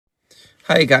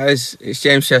Hey guys, it's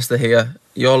James Chester here.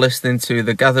 You're listening to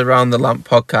the Gather Round the Lamp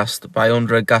podcast by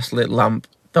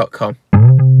UnderAGaslitLamp.com.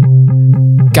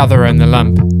 Gather Round the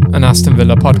Lamp, an Aston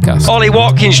Villa podcast. Ollie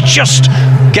Watkins just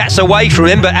gets away from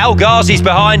him, but El Ghazi's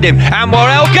behind him. Anwar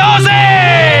El Ghazi!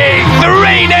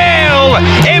 3-0!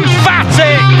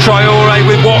 Emphatic! Traore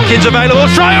with Watkins available.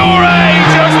 Traore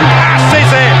just passes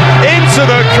it into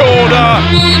the corner.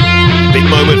 Big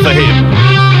moment for him.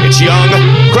 It's Young.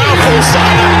 Crowd full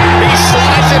silent. He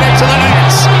slides it into the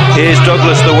net. Here's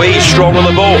Douglas Luiz, strong on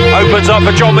the ball. Opens up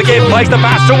for John McGinn. Plays the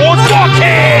pass towards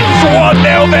Watkins.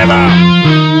 1-0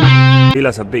 Villa.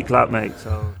 Villa's a big club, mate.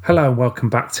 So. Hello and welcome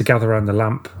back to Gather Round the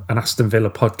Lamp, an Aston Villa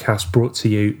podcast brought to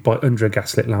you by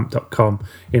UnderAGaslitLamp.com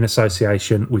in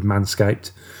association with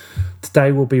Manscaped.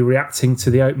 Today we'll be reacting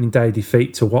to the opening day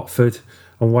defeat to Watford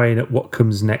and weighing up what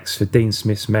comes next for Dean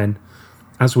Smith's men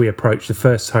as we approach the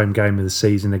first home game of the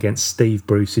season against Steve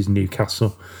Bruce's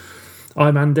Newcastle.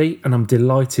 I'm Andy and I'm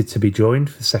delighted to be joined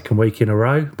for the second week in a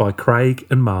row by Craig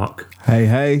and Mark.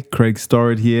 Hey, Craig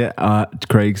Storrod here,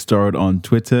 Craig Storrod on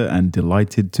Twitter, and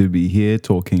delighted to be here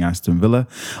talking Aston Villa.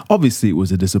 Obviously it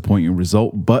was a disappointing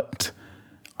result, but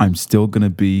I'm still going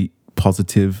to be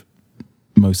positive,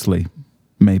 mostly,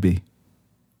 maybe.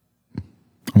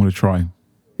 I'm going to try.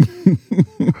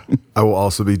 I will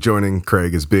also be joining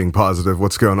Craig as being positive.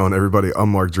 What's going on, everybody? I'm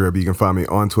Mark Jarobi. You can find me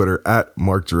on Twitter at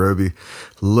Mark Jarobi.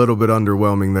 A little bit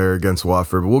underwhelming there against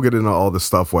Watford, but we'll get into all the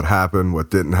stuff, what happened, what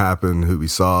didn't happen, who we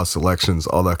saw, selections,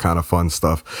 all that kind of fun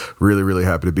stuff. Really, really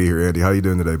happy to be here, Andy. How you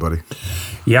doing today, buddy?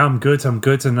 Yeah, I'm good.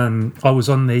 And I was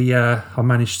on the, I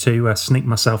managed to sneak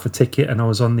myself a ticket and I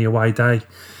was on the away day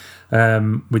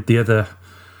with the other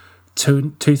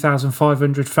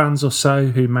 2,500 fans or so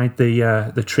who made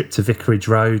the trip to Vicarage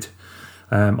Road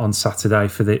on Saturday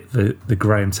for the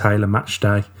Graham Taylor match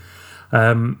day.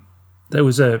 There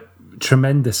was a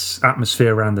tremendous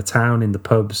atmosphere around the town in the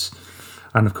pubs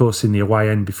and of course in the away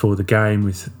end before the game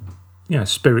with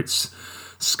spirits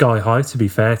sky high, to be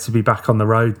fair, to be back on the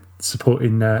road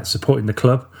supporting the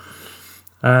club.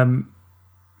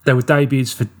 There were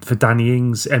debuts for Danny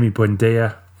Ings, Emi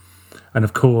Buendia, and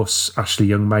of course, Ashley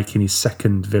Young making his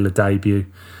second Villa debut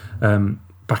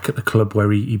back at the club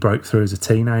where he broke through as a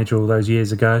teenager all those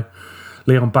years ago.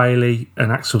 Leon Bailey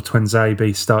and Axel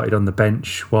Tuanzebe started on the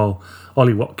bench while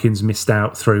Ollie Watkins missed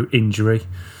out through injury.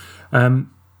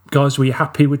 Guys, were you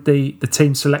happy with the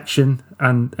team selection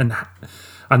and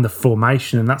the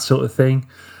formation and that sort of thing?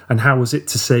 And how was it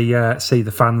to see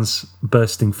the fans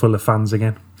bursting full of fans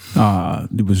again?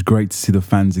 It was great to see the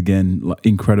fans again.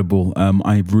 Incredible.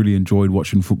 I've really enjoyed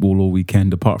watching football all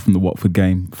weekend, apart from the Watford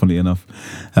game, funny enough.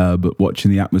 But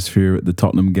watching the atmosphere at the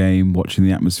Tottenham game, watching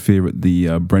the atmosphere at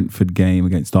the Brentford game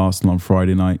against Arsenal on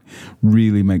Friday night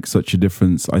really makes such a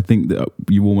difference. I think that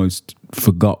you almost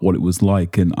forgot what it was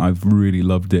like, and I've really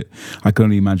loved it. I can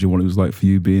only imagine what it was like for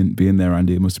you being there,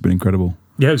 Andy. It must have been incredible.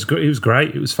 Yeah, it was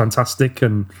great. It was fantastic,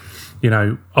 and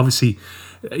obviously,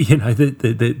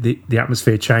 the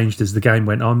atmosphere changed as the game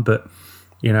went on, but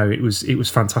it was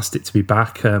fantastic to be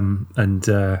back, and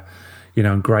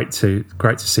great to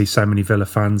see so many Villa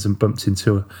fans, and bumped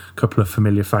into a couple of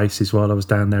familiar faces while I was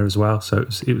down there as well. So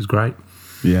it was great.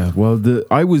 Yeah, well,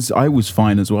 I was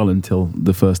fine as well until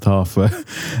the first half.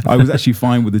 I was actually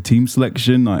fine with the team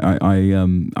selection.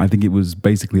 I think it was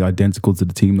basically identical to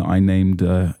the team that I named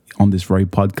on this very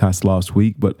podcast last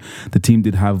week. But the team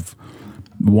did have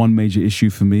one major issue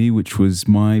for me, which was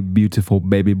my beautiful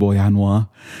baby boy Anwar.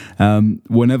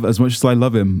 Whenever, as much as I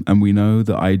love him, and we know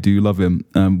that I do love him,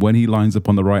 when he lines up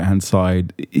on the right-hand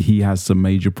side, he has some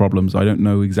major problems. I don't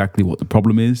know exactly what the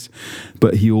problem is,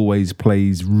 but he always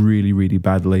plays really, really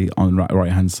badly on the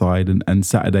right-hand side, and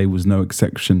Saturday was no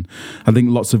exception. I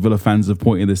think lots of Villa fans have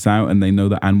pointed this out, and they know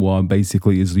that Anwar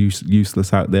basically is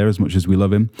useless out there as much as we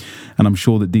love him. And I'm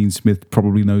sure that Dean Smith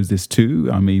probably knows this too.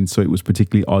 I mean, so it was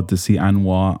particularly odd to see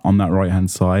Anwar on that right-hand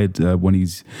side when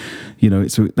he's,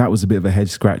 so that was a bit of a head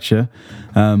scratcher.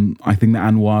 I think that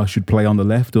Anwar should play on the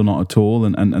left or not at all,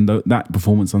 and that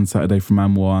performance on Saturday from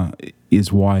Anwar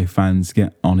is why fans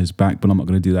get on his back, but I'm not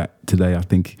going to do that today. I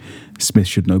think Smith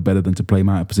should know better than to play him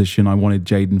out of position. I wanted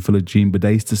Jayden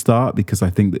Philogene-Badace to start because I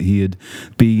think that he had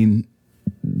been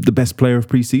the best player of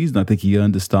pre-season. I think he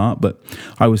earned a start, but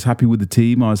I was happy with the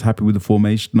team. I was happy with the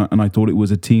formation, and I thought it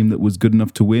was a team that was good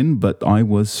enough to win, but I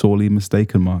was sorely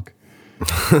mistaken, Mark.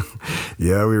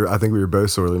 Yeah, I think we were both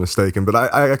sorely mistaken, but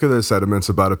I echo those sentiments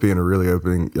about it being a really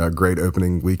great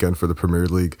opening weekend for the Premier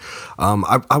League.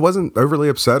 I wasn't overly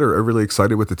upset or overly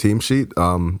excited with the team sheet.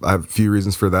 I have a few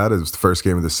reasons for that. It was the first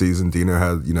game of the season. Dino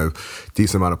had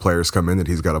decent amount of players come in that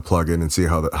he's got to plug in and see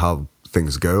how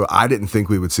things go. I didn't think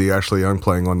we would see Ashley Young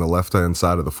playing on the left-hand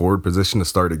side of the forward position to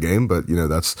start a game, but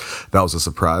that was a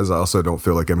surprise. I also don't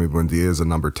feel like Emi Buendia is a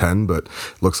number 10, but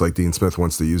looks like Dean Smith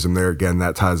wants to use him there. Again,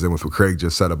 that ties in with what Craig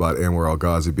just said about Anwar El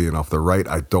Ghazi being off the right.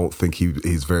 I don't think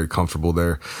he's very comfortable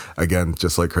there. Again,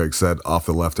 just like Craig said, off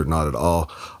the left or not at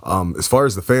all. As far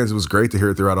as the fans, it was great to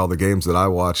hear throughout all the games that I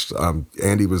watched.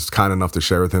 Andy was kind enough to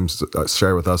share with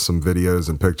us some videos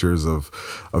and pictures of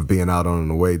being out on an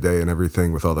away day and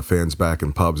everything with all the fans back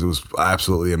in pubs. It was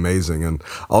absolutely amazing. And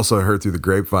also I heard through the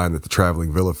grapevine that the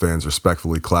traveling Villa fans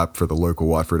respectfully clapped for the local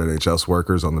Watford NHS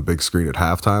workers on the big screen at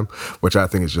halftime, which I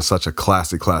think is just such a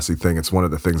classy thing. It's one of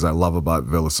the things I love about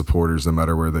Villa supporters, no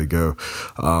matter where they go.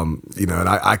 And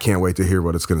I can't wait to hear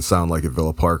what it's going to sound like at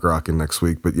Villa Park rocking next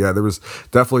week. But yeah, there was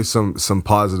definitely some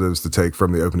positives to take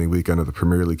from the opening weekend of the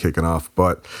Premier League kicking off.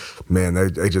 But man,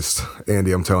 they just,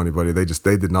 Andy, I'm telling you, buddy, they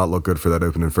did not look good for that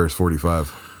opening first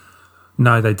 45.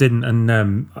 No, they didn't.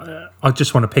 And I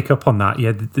just want to pick up on that.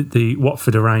 Yeah, the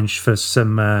Watford arranged for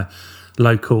some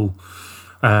local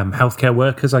healthcare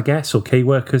workers, I guess, or key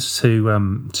workers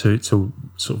to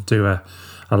sort of do a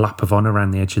lap of honour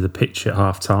around the edge of the pitch at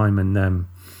half time. And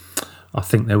I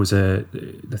think there was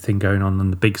the thing going on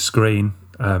the big screen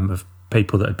of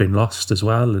people that had been lost as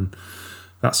well, and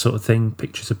that sort of thing,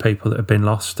 pictures of people that had been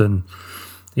lost. And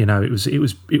it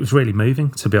was really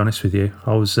moving, to be honest with you.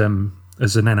 I was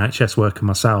as an NHS worker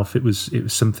myself, it was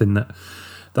something that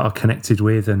I connected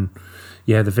with. And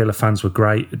yeah, the Villa fans were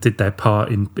great, did their part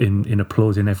in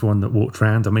applauding everyone that walked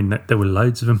around. I mean, there were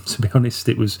loads of them, to be honest.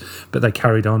 But they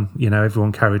carried on,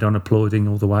 everyone carried on applauding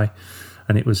all the way,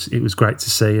 and it was great to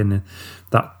see. And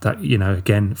that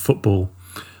again, football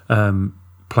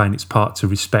playing its part to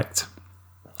respect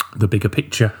the bigger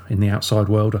picture in the outside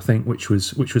world, I think, which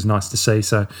was nice to see.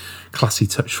 So classy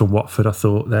touch from Watford, I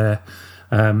thought there.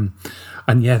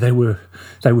 And yeah, they were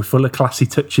full of classy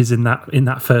touches in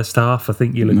that first half. I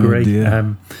think you'll agree.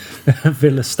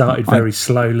 Villa started very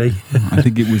slowly. I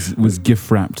think it was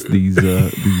gift wrapped. These.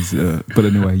 But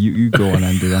anyway, you go on,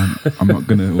 Andy. I'm not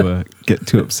going to get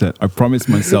too upset. I promised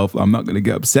myself I'm not going to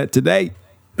get upset today.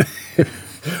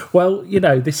 Well,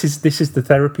 this is the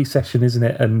therapy session, isn't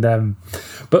it? And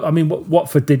but I mean, what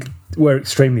Watford were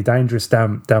extremely dangerous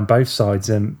down both sides,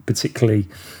 and particularly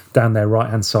down their right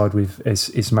hand side with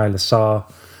Ismail Assar.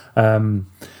 And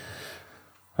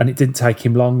it didn't take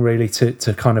him long really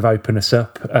to kind of open us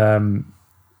up down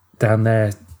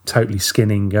there, totally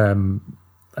skinning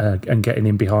and getting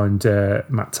in behind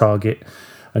Matt Targett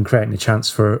and creating a chance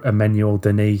for Emmanuel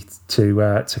Denis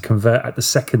to convert at the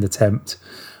second attempt.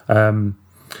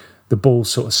 The ball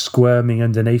sort of squirming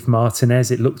underneath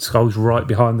Martinez. I was right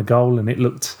behind the goal, and it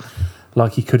looked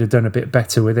like he could have done a bit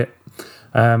better with it.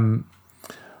 And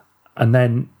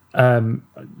then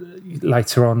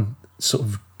later on, sort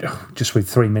of just with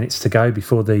 3 minutes to go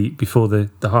before the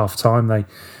half time,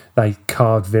 they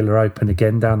carved Villa open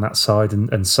again down that side, and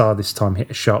Sarr this time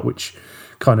hit a shot which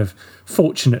kind of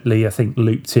fortunately I think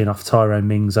looped in off Tyrone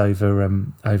Mings over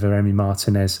Emi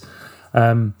Martinez.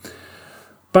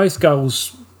 Both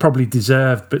goals probably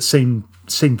deserved, but seemed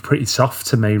pretty soft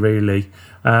to me, really.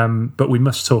 But we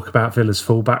must talk about Villa's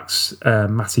fullbacks,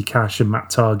 Matty Cash and Matt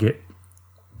Targett.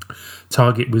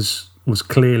 Targett was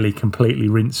clearly completely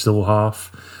rinsed all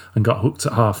half and got hooked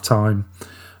at half time,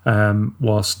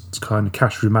 whilst kind of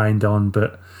Cash remained on,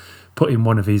 but put in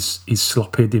one of his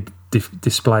sloppy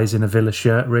displays in a Villa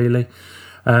shirt, really.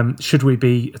 Should we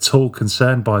be at all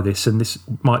concerned by this? And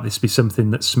might this be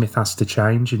something that Smith has to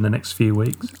change in the next few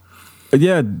weeks?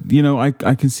 Yeah,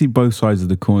 I can see both sides of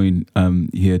the coin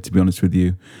here, to be honest with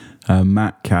you.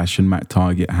 Matt Cash and Matt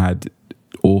Targett had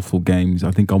awful games. I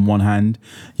think on one hand,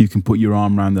 you can put your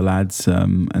arm around the lads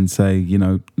and say,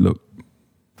 look,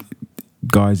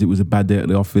 guys, it was a bad day at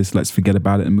the office. Let's forget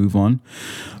about it and move on.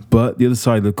 But the other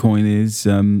side of the coin is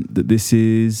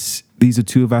that these are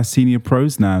two of our senior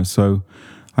pros now. So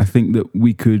I think that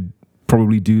we could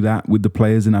probably do that with the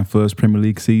players in our first Premier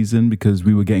League season, because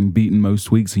we were getting beaten most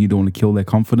weeks and you don't want to kill their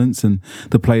confidence. And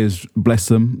the players, bless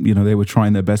them, they were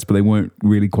trying their best, but they weren't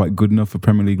really quite good enough for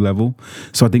Premier League level.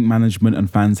 So I think management and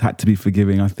fans had to be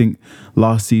forgiving. I think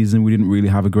last season we didn't really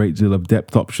have a great deal of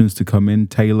depth options to come in.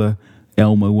 Taylor,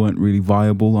 Elmo weren't really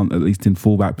viable, at least in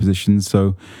fullback positions.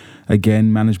 So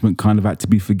again, management kind of had to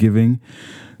be forgiving.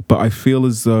 But I feel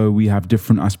as though we have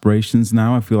different aspirations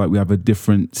now. I feel like we have a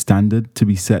different standard to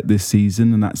be set this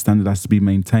season, and that standard has to be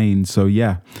maintained. So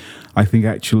yeah, I think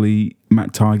actually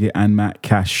Matt Targett and Matt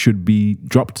Cash should be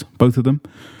dropped, both of them.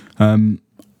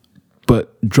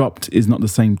 But dropped is not the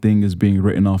same thing as being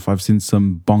written off. I've seen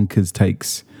some bonkers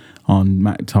takes on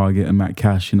Matt Targett and Matt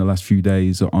Cash in the last few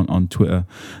days on Twitter.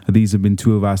 These have been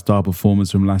two of our star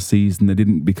performers from last season. They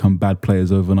didn't become bad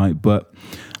players overnight, but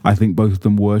I think both of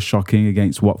them were shocking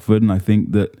against Watford, and I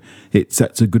think that it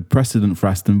sets a good precedent for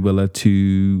Aston Villa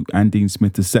and Dean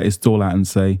Smith to set his stall out and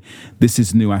say, this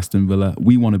is new Aston Villa.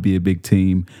 We want to be a big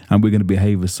team, and we're going to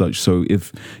behave as such. So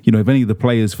if any of the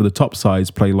players for the top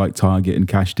sides play like Targett and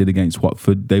Cash did against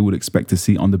Watford, they would expect to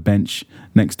see on the bench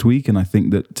next week, and I think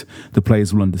that the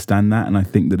players will understand that, and I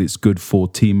think that it's good for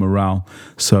team morale,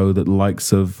 so that the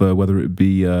likes of whether it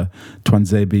be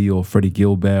Tuanzebe or Freddie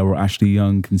Gilbert or Ashley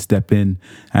Young can step in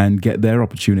and get their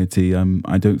opportunity.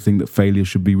 I don't think that failure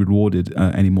should be rewarded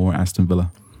anymore at Aston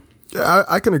Villa. Yeah,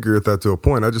 I can agree with that to a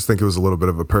point. I just think it was a little bit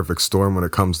of a perfect storm when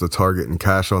it comes to Targett and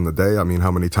Cash on the day. I mean,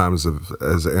 how many times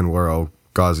has Anwar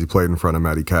El-Ghazi played in front of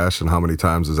Matty Cash, and how many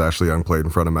times has Ashley Young played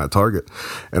in front of Matt Targett?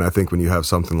 And I think when you have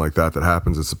something like that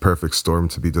happens, it's a perfect storm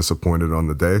to be disappointed on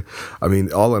the day. I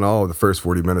mean, all in all, the first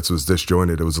 40 minutes was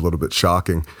disjointed. It was a little bit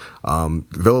shocking.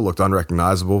 Villa looked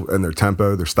unrecognizable in their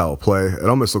tempo, their style of play. It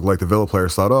almost looked like the Villa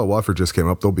players thought, oh, Watford just came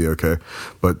up, they'll be okay.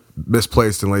 But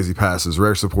misplaced and lazy passes,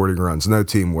 rare supporting runs, no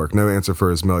teamwork, no answer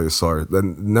for Ismaila Sarr.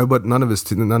 Then none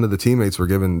of the teammates were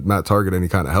giving Matt Targett any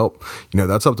kind of help.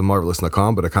 That's up to Marvelous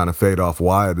Nakamba to kind of fade off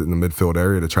wide in the midfield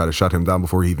area to try to shut him down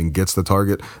before he even gets the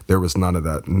target. There was none of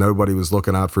that. Nobody was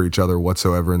looking out for each other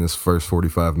whatsoever in this first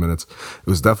 45 minutes. It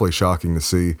was definitely shocking to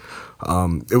see.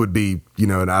 It would be,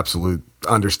 an absolute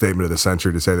understatement of the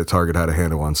century to say that Targett had a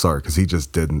handle on Sarr, because he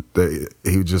just didn't.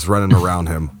 He was just running around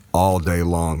him all day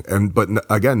long. But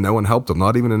again, no one helped him.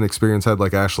 Not even an experienced head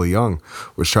like Ashley Young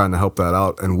was trying to help that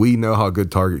out. And we know how good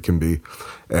Targett can be.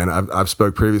 And I've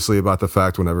spoke previously about the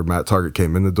fact whenever Matt Targett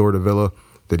came in the door to Villa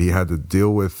that he had to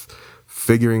deal with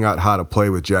figuring out how to play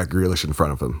with Jack Grealish in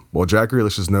front of him. Well, Jack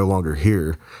Grealish is no longer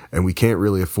here, and we can't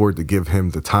really afford to give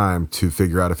him the time to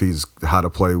figure out how to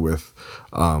play with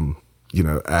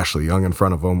Ashley Young in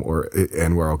front of him, or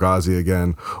Anwar El-Ghazi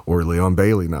again, or Leon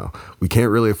Bailey now. We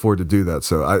can't really afford to do that.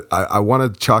 So I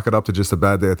want to chalk it up to just a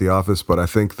bad day at the office, but I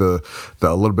think the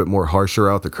a little bit more harsher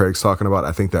route that Craig's talking about,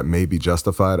 I think that may be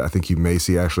justified. I think you may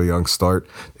see Ashley Young start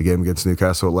the game against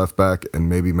Newcastle at left back, and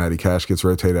maybe Matty Cash gets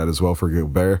rotated out as well for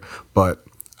Gilbert. But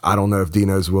I don't know if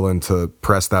Dino's willing to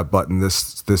press that button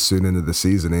this soon into the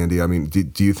season, Andy. I mean,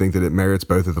 do you think that it merits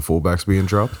both of the fullbacks being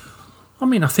dropped? I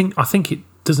mean, I think it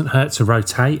doesn't hurt to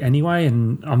rotate anyway,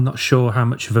 and I'm not sure how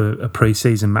much of a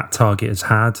pre-season Matt Targett has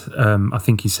had. I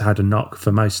think he's had a knock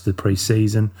for most of the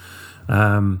pre-season.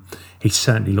 He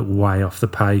certainly looked way off the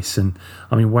pace, and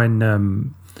I mean, when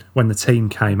the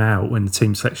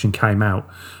team selection came out,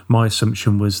 my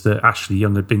assumption was that Ashley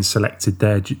Young had been selected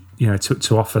there,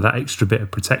 to offer that extra bit of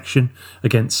protection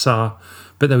against Sarr,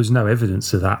 but there was no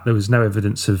evidence of that. There was no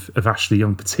evidence of Ashley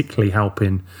Young particularly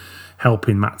helping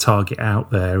Matt Targett out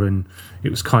there, and it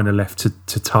was kind of left to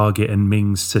Targett and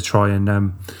Mings to try and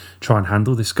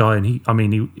handle this guy. And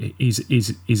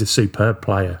he's a superb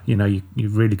player.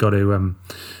 You've really got to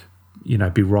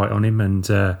be right on him. And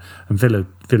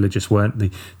Villa just weren't,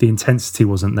 the intensity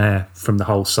wasn't there from the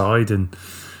whole side. And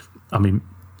I mean,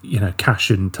 Cash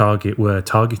and Targett were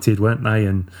targeted, weren't they?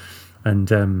 And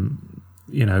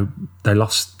they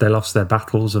lost their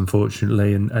battles,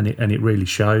 unfortunately, and it really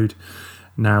showed.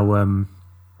 Now,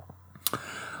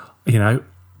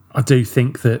 I do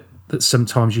think that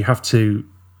sometimes you have to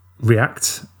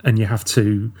react, and you have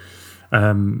to,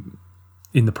 in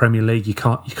the Premier League, you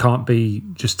can't be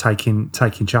just taking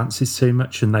chances too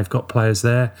much. And they've got players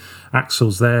there.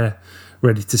 Axel's there,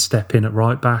 ready to step in at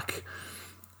right back.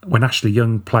 When Ashley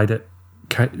Young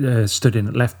stood in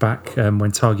at left back,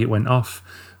 when Targett went off,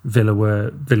 Villa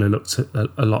looked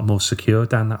a lot more secure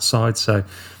down that side. So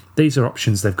these are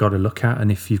options they've got to look at,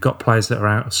 and if you've got players that are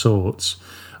out of sorts,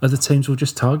 other teams will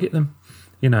just target them,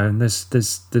 and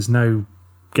there's no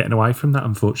getting away from that.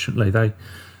 Unfortunately, they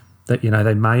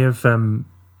may have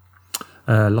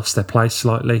lost their place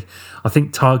slightly. I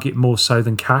think Targett more so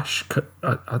than Cash.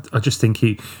 I just think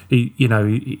he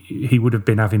would have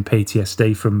been having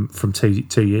PTSD from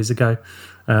 2 years ago.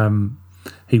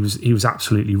 He was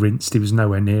absolutely rinsed. He was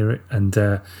nowhere near it,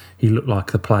 and he looked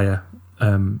like the player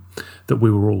that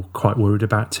we were all quite worried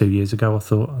about 2 years ago. I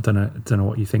thought. I don't know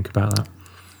what you think about that.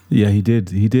 Yeah, he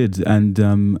did,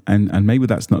 and maybe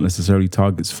that's not necessarily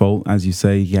Targett's fault. As you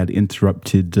say, he had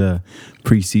interrupted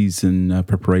pre-season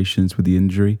preparations with the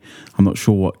injury. I'm not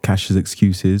sure what Cash's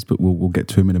excuse is, but we'll get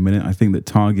to him in a minute. I think that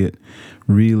Targett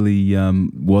really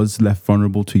was left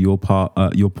vulnerable to your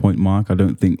point, Mark. I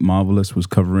don't think Marvelous was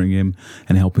covering him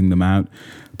and helping them out.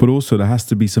 But also there has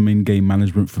to be some in-game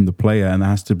management from the player, and there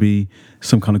has to be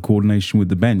some kind of coordination with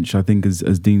the bench. I think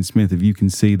as Dean Smith, if you can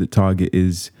see that Targett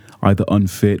is either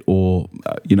unfit or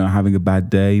having a bad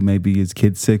day, maybe his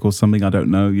kid's sick or something, I don't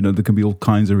know. There can be all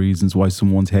kinds of reasons why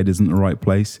someone's head isn't in the right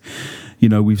place.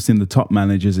 We've seen the top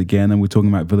managers again, and we're talking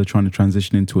about Villa trying to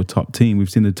transition into a top team. We've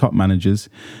seen the top managers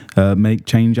make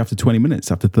change after 20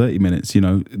 minutes, after 30 minutes.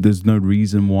 There's no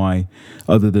reason why,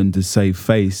 other than to save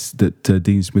face, that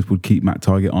Dean Smith would keep Matt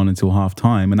Targett on until half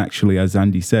time. And actually, as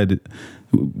Andy said,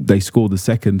 they scored the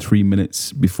second 3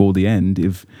 minutes before the end.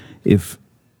 If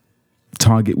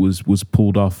Targett was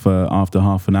pulled off after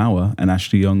half an hour and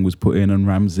Ashley Young was put in and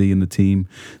Ramsey and the team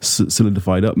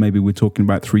solidified up, maybe we're talking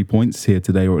about 3 points here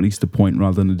today, or at least a point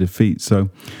rather than a defeat. So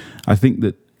I think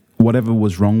that whatever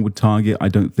was wrong with Targett, I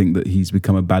don't think that he's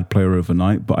become a bad player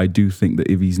overnight, but I do think that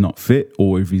if he's not fit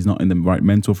or if he's not in the right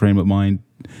mental frame of mind,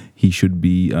 he should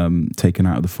be taken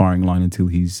out of the firing line until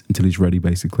he's ready,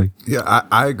 basically. Yeah,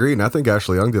 I agree, and I think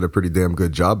Ashley Young did a pretty damn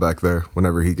good job back there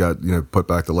whenever he got put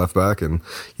back to left back, and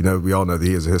we all know that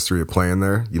he has a history of playing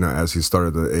there as he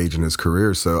started to age in his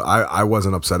career. So I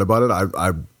wasn't upset about it.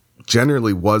 I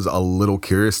generally was a little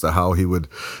curious to how he would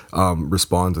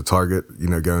respond to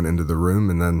Targett, going into the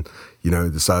room, and then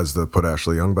decides to put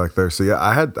Ashley Young back there. So yeah,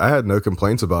 I had no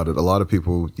complaints about it. A lot of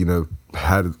people,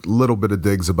 had a little bit of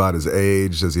digs about his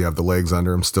age. Does he have the legs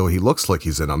under him still? He looks like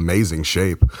he's in amazing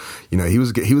shape. He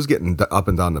was getting up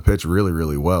and down the pitch really,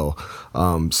 really well.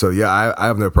 So yeah, I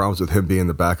have no problems with him being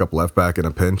the backup left back in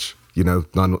a pinch.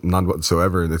 None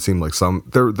whatsoever. And it seemed like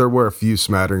there were a few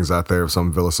smatterings out there of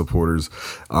some Villa supporters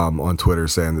on Twitter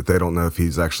saying that they don't know if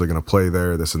he's actually going to play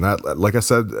there, this and that. Like I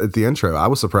said at the intro, I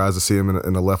was surprised to see him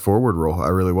in a left forward role. I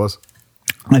really was.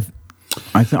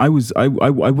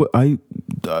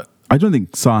 I don't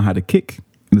think Sarr had a kick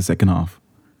in the second half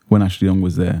when Ashley Young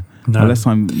was there. No. Unless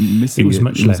I'm missing it. Was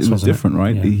much less, it was different,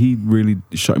 right? Yeah. He really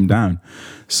shut him down.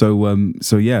 So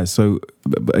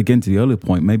but again, to the earlier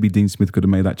point, maybe Dean Smith could have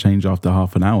made that change after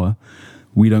half an hour.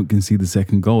 We don't concede the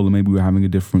second goal, and maybe we're having a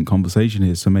different conversation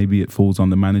here. So maybe it falls on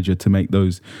the manager to make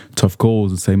those tough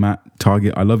calls and say, Matt,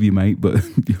 Targett, I love you, mate, but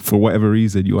for whatever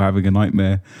reason, you're having a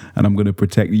nightmare, and I'm going to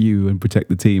protect you and protect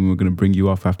the team, and we're going to bring you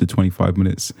off after 25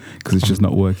 minutes because it's just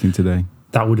not working today.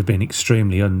 That would have been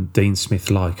extremely un-Dean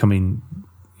Smith-like. I mean,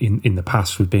 in the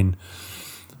past, we've been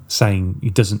saying he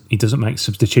doesn't make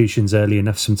substitutions early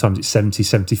enough. Sometimes it's 70,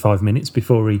 75 minutes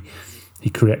before he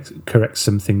corrects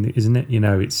something, isn't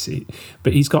it?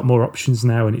 But he's got more options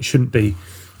now, and it shouldn't be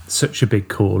such a big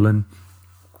call. And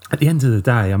at the end of the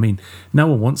day, I mean, no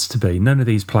one wants to be. None of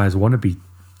these players want to be,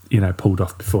 pulled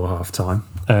off before half time.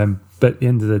 But at the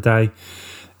end of the day,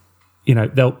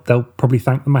 they'll probably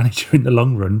thank the manager in the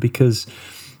long run, because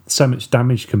so much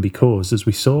damage can be caused, as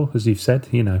we saw, as you've said.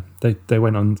 They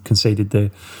went on, conceded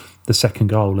the second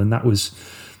goal, and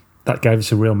that gave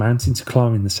us a real mountain to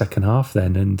climb in the second half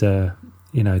then. And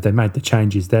they made the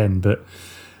changes then, but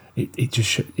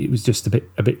it was just a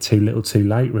bit too little too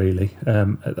late, really,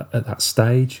 at that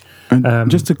stage.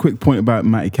 And just a quick point about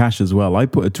Matty Cash as well. I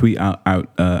put a tweet out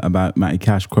about Matty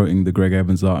Cash, quoting the Greg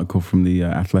Evans article from the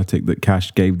Athletic, that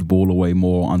Cash gave the ball away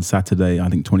more on Saturday, I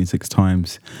think 26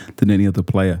 times, than any other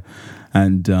player.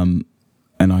 And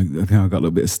I think I got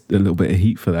a little bit of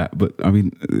heat for that. But I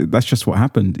mean, that's just what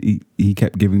happened. He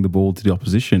kept giving the ball to the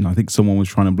opposition. I think someone was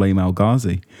trying to blame El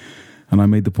Ghazi. And I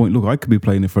made the point, look, I could be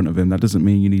playing in front of him. That doesn't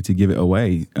mean you need to give it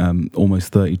away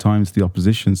almost 30 times to the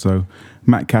opposition. So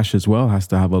Matt Cash as well has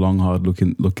to have a long, hard look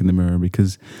in the mirror,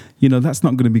 because, that's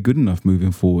not going to be good enough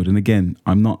moving forward. And again,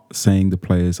 I'm not saying the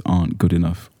players aren't good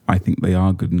enough. I think they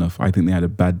are good enough. I think they had a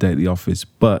bad day at the office.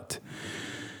 But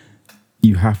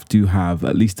you have to have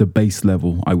at least a base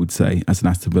level, I would say, as an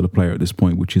Aston Villa player at this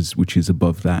point, which is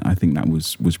above that. I think that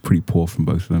was pretty poor from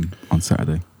both of them on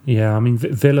Saturday. Yeah, I mean,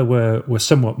 Villa were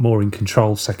somewhat more in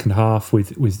control second half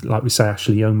with like we say,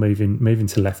 Ashley Young moving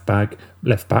to left back,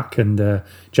 and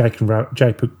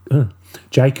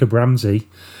Jacob Ramsey,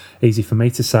 easy for me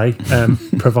to say,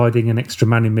 providing an extra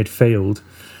man in midfield.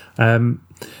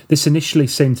 This initially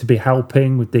seemed to be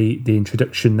helping with the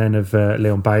introduction then of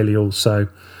Leon Bailey, also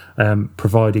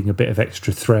providing a bit of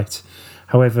extra threat.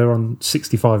 However, on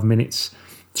 65 minutes,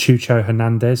 Chucho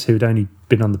Hernandez, who had only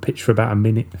been on the pitch for about a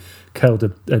minute, curled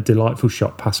a delightful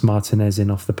shot past Martinez in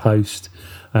off the post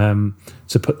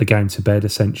to put the game to bed,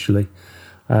 essentially.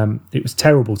 It was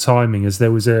terrible timing, as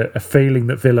there was a feeling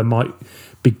that Villa might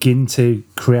begin to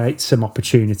create some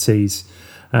opportunities.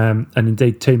 And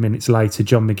indeed, 2 minutes later,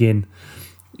 John McGinn,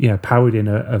 powered in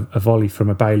a volley from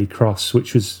a Bailey cross,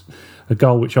 which was a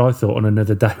goal which I thought on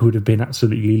another day would have been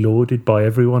absolutely lauded by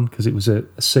everyone, because it was a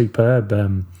superb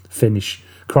finish,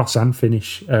 cross and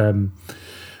finish.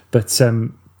 But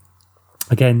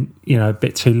again, a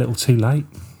bit too little, too late.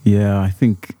 Yeah, I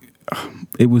think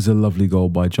it was a lovely goal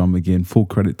by John McGinn. Full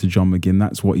credit to John McGinn.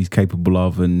 That's what he's capable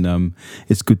of, and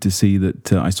it's good to see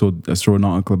that. I saw an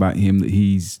article about him that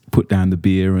he's put down the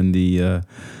beer and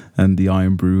the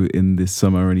Iron Brew in this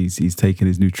summer, and he's taken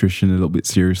his nutrition a little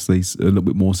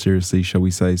bit more seriously, shall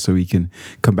we say, so he can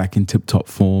come back in tip-top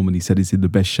form. And he said he's in the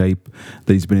best shape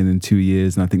that he's been in 2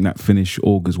 years, and I think that finish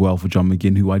augurs well for John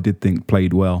McGinn, who I did think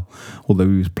played well, although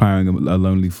he was ploughing a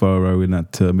lonely furrow in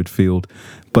that midfield.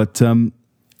 But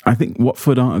I think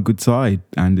Watford aren't a good side,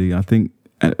 Andy. I think,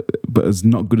 but as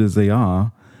not good as they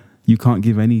are, you can't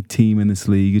give any team in this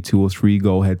league a 2 or 3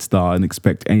 goal head start and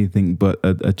expect anything but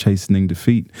a chastening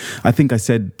defeat. I think I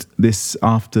said this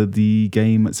after the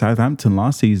game at Southampton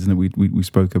last season that we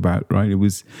spoke about, right? It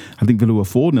was, I think Villa were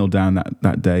 4-0 down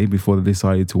that day before they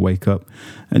decided to wake up.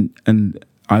 And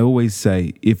I always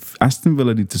say, if Aston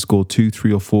Villa need to score 2,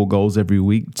 3 or 4 goals every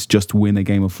week to just win a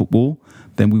game of football,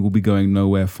 then we will be going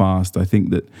nowhere fast. I think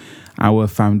that our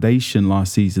foundation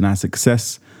last season, our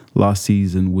success last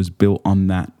season, was built on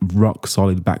that rock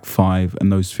solid back five and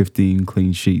those 15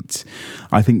 clean sheets.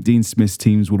 I think Dean Smith's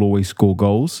teams will always score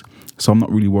goals, so I'm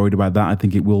not really worried about that. I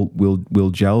think it will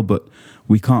gel, but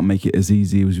we can't make it as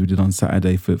easy as we did on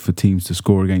Saturday for teams to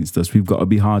score against us. We've got to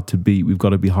be hard to beat. We've got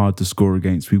to be hard to score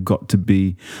against. We've got to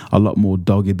be a lot more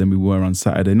dogged than we were on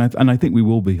Saturday, and I think we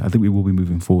will be. I think we will be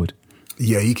moving forward.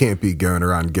 Yeah, you can't be going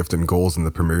around gifting goals in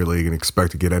the Premier League and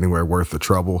expect to get anywhere worth the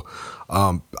trouble.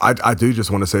 I do just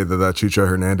want to say that Chucho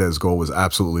Hernandez goal was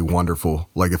absolutely wonderful.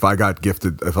 Like, if I got a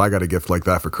gift like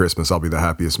that for Christmas, I'll be the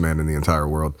happiest man in the entire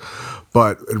world.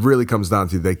 But it really comes down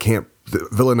to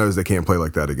Villa knows they can't play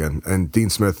like that again. And Dean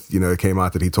Smith, it came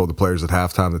out that he told the players at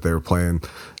halftime that they were playing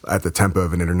at the tempo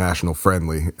of an international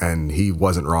friendly, and he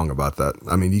wasn't wrong about that.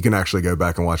 I mean, you can actually go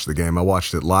back and watch the game. I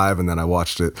watched it live, and then I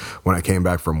watched it when I came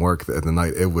back from work at the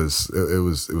night. It was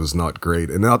not great,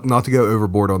 and not to go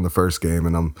overboard on the first game.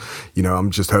 And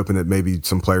I'm just hoping that maybe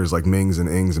some players like Mings and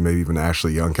Ings and maybe even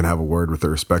Ashley Young can have a word with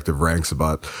their respective ranks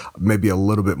about maybe a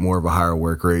little bit more of a higher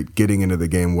work rate, getting into the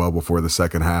game well before the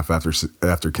second half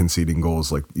after conceding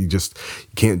goals. Like, you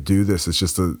can't do this. It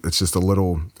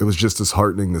was just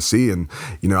disheartening to see. And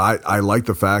I like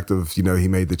the fact of he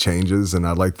made the changes, and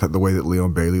I like the way that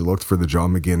Leon Bailey looked for the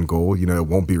John McGinn goal. It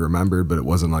won't be remembered, but it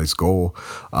was a nice goal.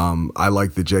 I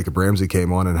like that Jacob Ramsey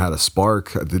came on and had a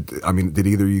spark. Did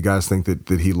either of you guys think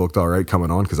that he looked all right coming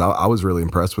on? Because I was really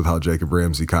impressed with how Jacob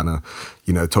Ramsey kind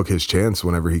of took his chance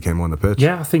whenever he came on the pitch.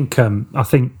 Yeah, I think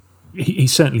he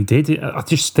certainly did. I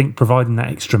just think providing that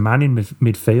extra man in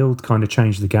midfield kind of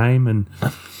changed the game, and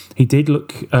he did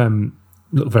look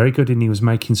very good, and he was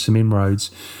making some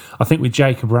inroads. I think with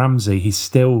Jacob Ramsey, he's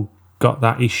still got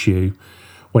that issue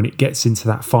when it gets into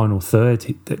that final third,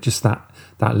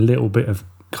 that little bit of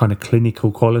kind of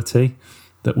clinical quality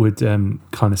that would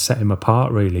kind of set him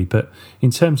apart, really. But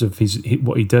in terms of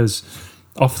what he does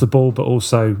off the ball, but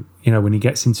also when he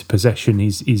gets into possession,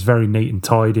 he's very neat and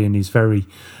tidy, and he's very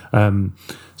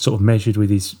sort of measured with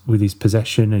his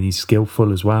possession, and he's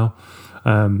skillful as well.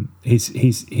 He's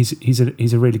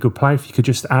a really good player. If you could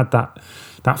just add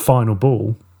that final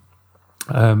ball,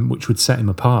 which would set him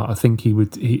apart, I think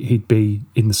he'd be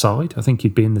in the side. I think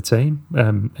he'd be in the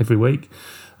team every week.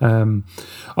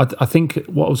 I think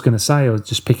what I was going to say, I was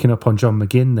just picking up on John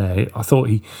McGinn there. I thought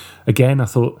the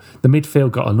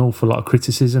midfield got an awful lot of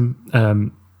criticism.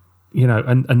 And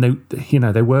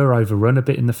they were overrun a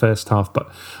bit in the first half,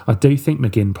 but I do think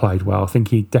McGinn played well. I think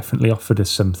he definitely offered us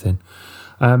something.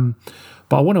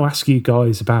 But I want to ask you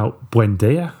guys about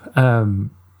Buendia,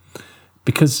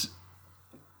 because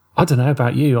I don't know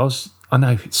about you. I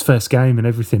know it's first game and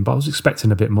everything, but I was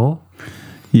expecting a bit more.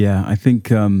 Yeah, I think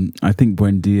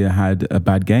Buendia had a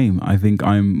bad game. I think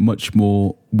I'm much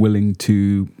more willing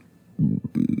to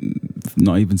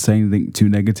not even say anything too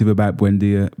negative about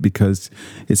Buendia because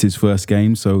it's his first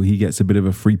game, so he gets a bit of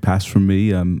a free pass from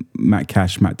me. Matt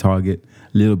Cash, Matt Target,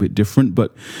 a little bit different,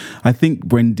 but I think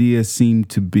Buendia seemed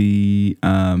to be.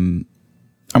 I'm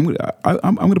going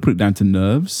to put it down to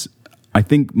nerves. I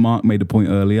think Mark made a point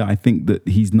earlier. I think that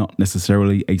he's not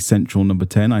necessarily a central number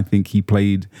 10. I think he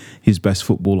played his best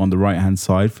football on the right-hand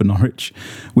side for Norwich,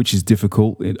 which is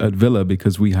difficult at Villa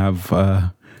because we have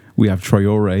We have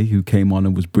Traore, who came on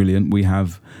and was brilliant. We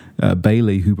have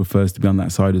Bailey, who prefers to be on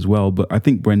that side as well. But I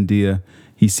think Buendia,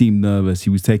 he seemed nervous. He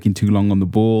was taking too long on the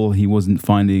ball. He wasn't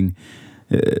finding...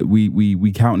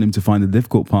 we count on him to find the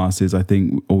difficult passes, I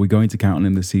think, or we're going to count on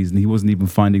him this season. He wasn't even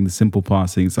finding the simple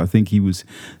passings. I think he was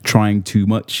trying too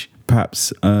much,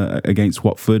 perhaps, against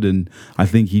Watford, and I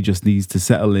think he just needs to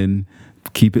settle in,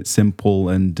 keep it simple,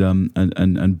 and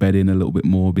bed in a little bit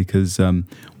more, because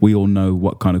we all know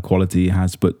what kind of quality he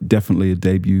has, but definitely a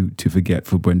debut to forget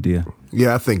for Buendia.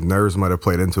 Yeah, I think nerves might have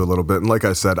played into a little bit. And like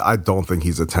I said, I don't think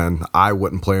he's a 10. I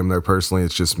wouldn't play him there personally.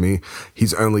 It's just me.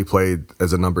 He's only played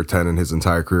as a number 10 in his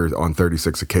entire career on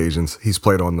 36 occasions. He's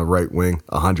played on the right wing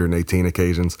 118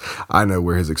 occasions. I know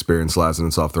where his experience lies, and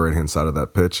it's off the right-hand side of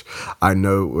that pitch. I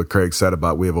know what Craig said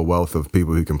about we have a wealth of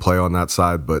people who can play on that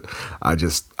side, but I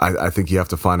think you have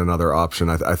to find another option.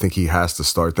 I think he has to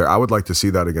start there. I would like to see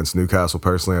that against Newcastle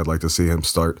personally. I'd like to see him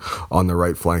start on the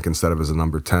right flank instead of as a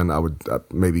number 10. I would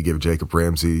maybe give Jacob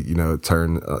Ramsey, a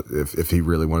turn if he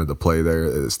really wanted to play there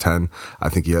as 10. I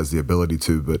think he has the ability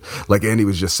to, but like Andy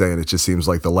was just saying, it just seems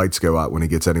like the lights go out when he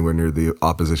gets anywhere near the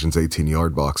opposition's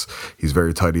 18-yard box. He's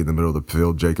very tidy in the middle of the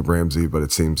field, Jacob Ramsey, but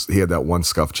it seems he had that one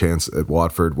scuff chance at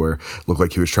Watford where it looked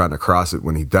like he was trying to cross it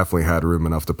when he definitely had room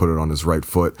enough to put it on his right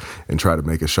foot and try to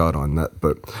make a shot on net.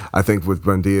 But I think with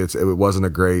Buendia, it wasn't a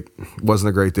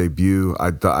great debut.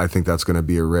 I think that's going to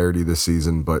be a rarity this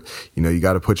season, but you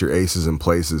got to put your aces in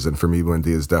places, and for me, Buendia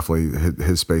is definitely,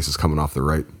 his space is coming off the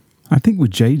right. I think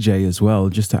with JJ as well,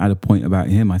 just to add a point about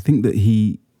him, I think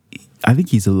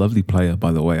he's a lovely player,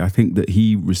 by the way. I think that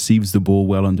he receives the ball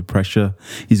well under pressure.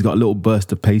 He's got a little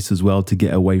burst of pace as well to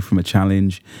get away from a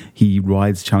challenge. He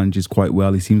rides challenges quite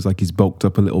well. He seems like he's bulked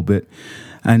up a little bit.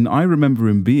 And I remember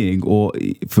him being, or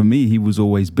for me, he was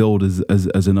always billed as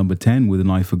a number 10 with an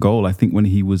eye for goal. I think when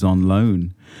he was on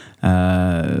loan,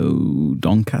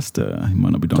 Doncaster, it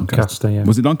might not be Doncaster. Yeah.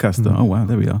 Was it Doncaster? Mm. Oh wow,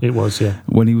 there we are. It was, yeah.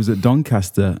 When he was at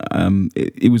Doncaster,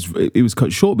 it was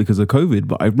cut short because of COVID.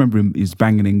 But I remember him. He's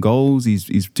banging in goals.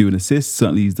 He's doing assists.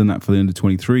 Certainly, he's done that for the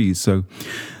under-23s. So.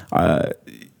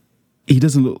 He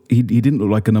doesn't look. He didn't look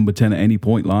like a number 10 at any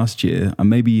point last year. And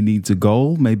maybe he needs a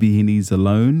goal. Maybe he needs a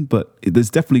loan. But there's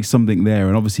definitely something there.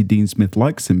 And obviously Dean Smith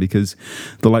likes him because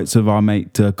the likes of our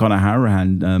mate Conor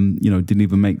Harahan, didn't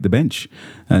even make the bench.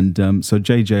 And so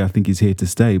JJ, I think, is here to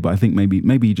stay. But I think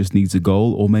maybe he just needs a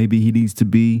goal, or maybe he needs to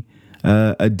be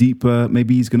a deeper.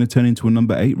 Maybe he's going to turn into a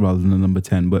number 8 rather than a number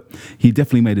 10. But he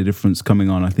definitely made a difference coming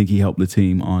on. I think he helped the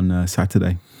team on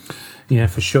Saturday. Yeah,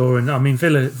 for sure. And I mean,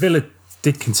 Villa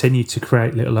did continue to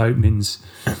create little openings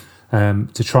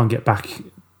to try and get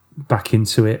back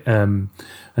into it, and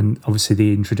obviously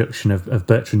the introduction of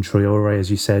Bertrand Traore,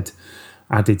 as you said,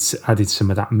 added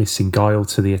some of that missing guile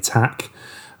to the attack,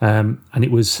 and it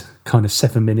was kind of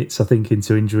 7 minutes, I think,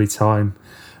 into injury time.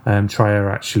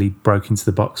 Traore actually broke into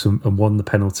the box and won the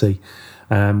penalty,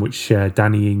 which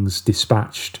Danny Ings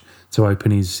dispatched to open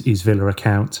his Villa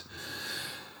account.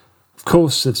 Of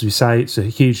course, as we say, it's a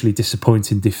hugely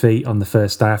disappointing defeat on the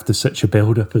first day after such a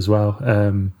build-up as well.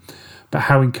 But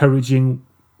how encouraging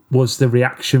was the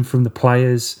reaction from the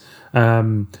players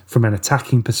from an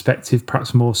attacking perspective,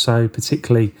 perhaps more so,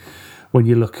 particularly when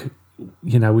you look,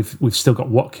 we've still got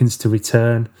Watkins to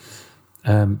return.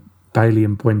 Bailey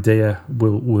and Buendia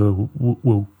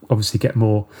will obviously get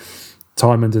more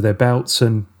time under their belts,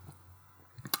 and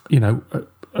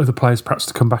other players perhaps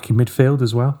to come back in midfield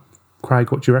as well.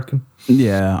 Craig, what do you reckon?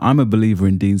 Yeah, I'm a believer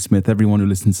in Dean Smith. Everyone who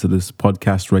listens to this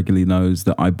podcast regularly knows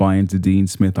that I buy into Dean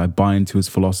Smith. I buy into his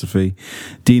philosophy.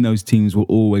 Dino's teams will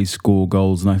always score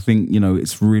goals, and I think,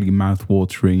 it's really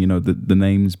mouth-watering. The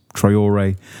names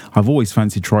Traore. I've always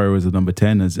fancied Traore as a number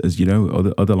 10, as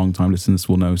other long-time listeners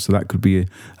will know. So that could be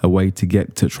a way to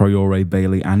get to Traore,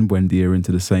 Bailey, and Buendia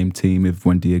into the same team if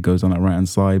Buendia goes on that right-hand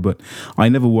side. But I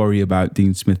never worry about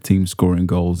Dean Smith teams scoring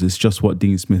goals. It's just what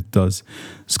Dean Smith does.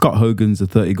 Scott Hogan's a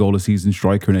 30-goal a season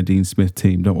striker in a Dean Smith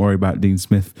team. Don't worry about Dean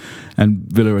Smith and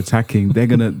Villa attacking. They're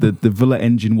gonna the Villa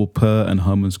engine will purr and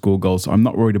hum and score goals. So I'm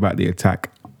not worried about the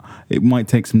attack. It might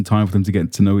take some time for them to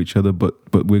get to know each other, but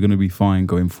we're going to be fine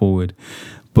going forward.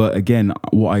 But again,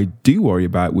 what I do worry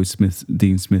about with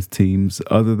Dean Smith teams,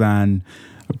 other than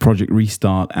Project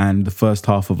Restart and the first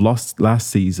half of last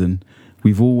season,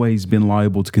 we've always been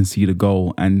liable to concede a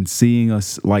goal. And seeing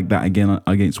us like that again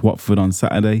against Watford on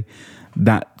Saturday,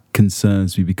 that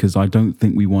concerns me, because I don't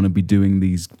think we want to be doing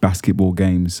these basketball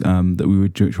games that we were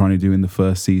trying to do in the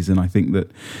first season. I think that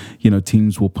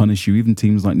teams will punish you, even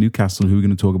teams like Newcastle, who we're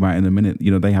going to talk about in a minute.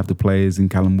 They have the players in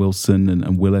Callum Wilson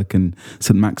and Willock and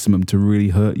St Maximum to really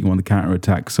hurt you on the counter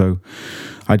attack. So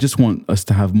I just want us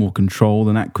to have more control,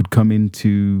 and that could come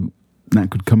into that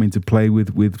could come into play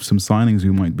with some signings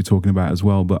we might be talking about as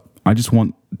well. But I just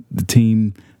want the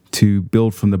team to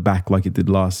build from the back like it did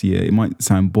last year. It might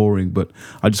sound boring, but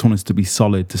I just want us to be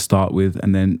solid to start with,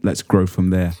 and then let's grow from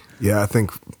there. Yeah, I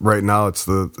think right now it's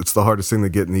the hardest thing to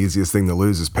get and the easiest thing to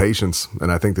lose is patience.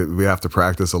 And I think that we have to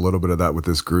practice a little bit of that with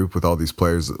this group, with all these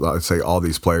players. I'd say all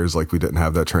these players, like we didn't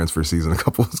have that transfer season a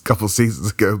couple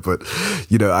seasons ago. But,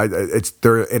 you know,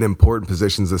 they're in important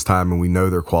positions this time, and we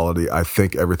know their quality. I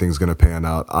think everything's going to pan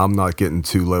out. I'm not getting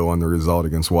too low on the result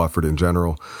against Watford in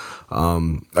general.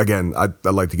 Again, I'd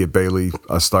like to get Bailey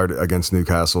a start against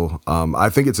Newcastle. I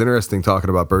think it's interesting talking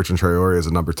about Bertrand Traore as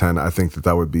a number 10. I think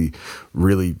that would be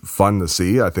really fun to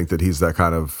see. I think that he's that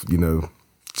kind of, you know,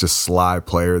 just sly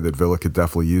player that Villa could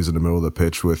definitely use in the middle of the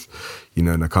pitch with, you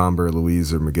know, Nakamba,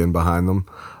 Luiz, or McGinn behind them.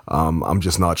 I'm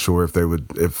just not sure if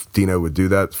Dino would do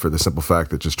that, for the simple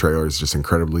fact that just Traore is just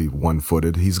incredibly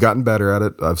one-footed. He's gotten better at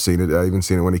it. I've seen it. I even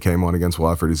seen it when he came on against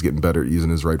Watford. He's getting better at using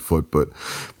his right foot, but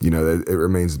you know, it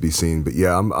remains to be seen. But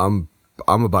yeah, I'm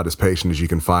about as patient as you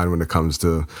can find when it comes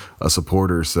to a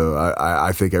supporter. So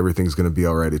I think everything's going to be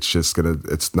all right.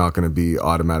 It's not going to be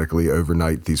automatically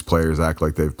overnight. These players act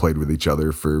like they've played with each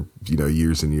other for, you know,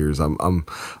 years and years. I'm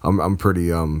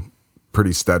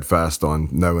pretty steadfast on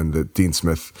knowing that Dean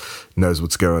Smith knows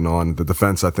what's going on. The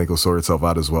defense, I think, will sort itself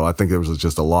out as well. I think there was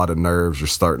just a lot of nerves. You're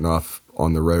starting off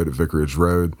on the road at Vicarage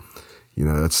Road. You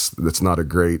know, that's not a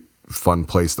great, fun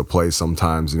place to play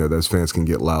sometimes. You know, those fans can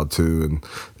get loud too.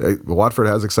 And Watford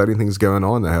has exciting things going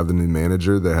on. They have the new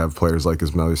manager. They have players like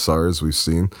Ismail Sarr, as we've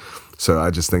seen. So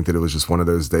I just think that it was just one of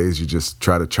those days. You just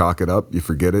try to chalk it up. You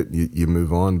forget it. You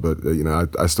move on. But, you know,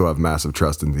 I still have massive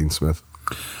trust in Dean Smith.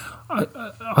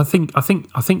 I think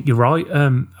you're right,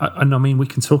 and I mean, we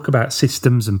can talk about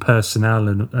systems and personnel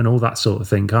and all that sort of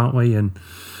thing, can't we? And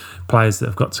players that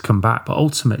have got to come back, but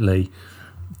ultimately,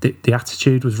 the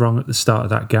attitude was wrong at the start of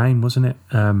that game, wasn't it?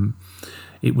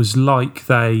 It was like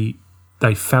they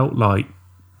felt like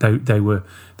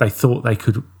they thought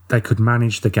they could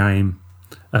manage the game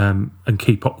and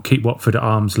keep Watford at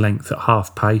arm's length at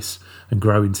half pace and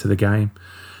grow into the game.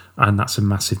 And that's a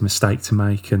massive mistake to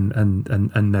make, and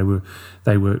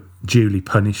they were duly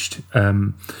punished.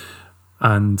 And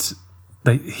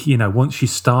they, you know, if you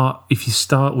start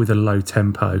with a low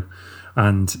tempo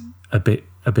and a bit,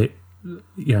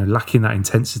 you know, lacking that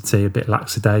intensity, a bit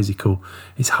lackadaisical,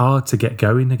 it's hard to get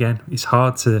going again. It's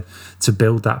hard to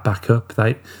build that back up.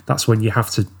 That's when you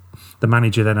have to. The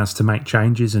manager then has to make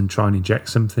changes and try and inject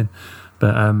something.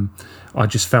 But I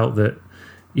just felt that,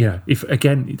 you know, if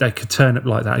again they could turn up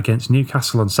like that against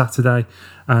Newcastle on Saturday,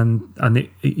 and it,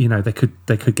 you know, they could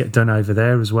get done over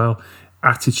there as well.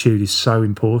 Attitude is so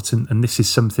important, and this is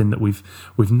something that we've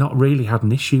not really had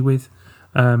an issue with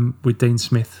Dean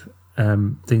Smith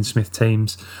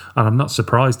teams, and I'm not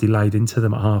surprised he laid into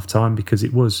them at half time, because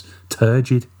it was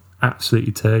turgid,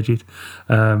 absolutely turgid.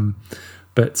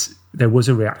 But there was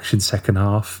a reaction second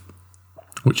half,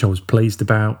 which I was pleased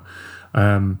about.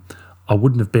 I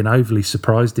wouldn't have been overly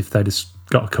surprised if they'd have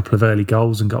got a couple of early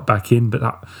goals and got back in, but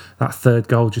that third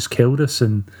goal just killed us.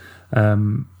 And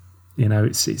you know,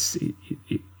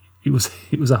 it was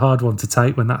a hard one to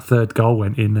take when that third goal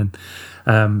went in, and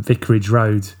Vicarage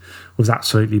Road was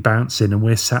absolutely bouncing, and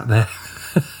we're sat there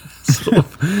sort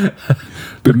of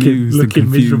looking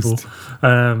miserable.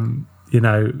 You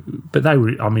know, but they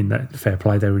were, I mean, fair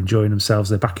play, they were enjoying themselves.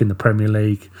 They're back in the Premier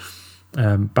League.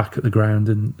 Back at the ground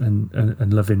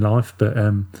and loving life, but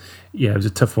yeah, it was a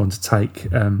tough one to take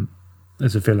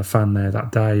as a Villa fan there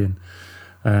that day,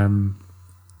 and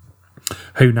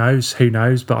who knows?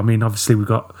 But I mean, obviously we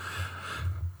got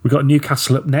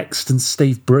Newcastle up next, and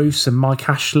Steve Bruce and Mike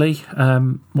Ashley.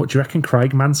 What do you reckon,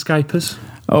 Craig? Manscapers?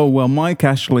 Oh, well, Mike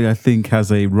Ashley, I think, has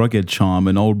a rugged charm,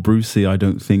 and old Brucey, I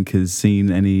don't think, has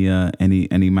seen any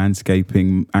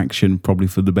manscaping action probably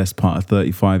for the best part of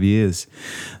 35 years,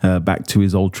 back to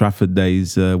his Old Trafford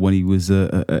days when he was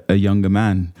a younger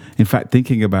man. In fact,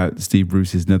 thinking about Steve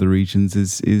Bruce's nether regions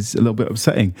is a little bit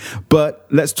upsetting. But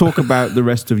let's talk about the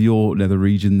rest of your nether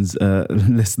regions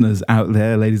listeners out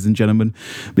there, ladies and gentlemen,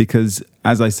 because,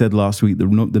 as I said last week, the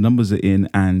numbers are in,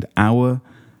 and our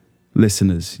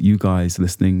listeners, you guys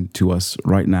listening to us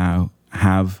right now,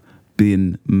 have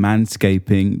been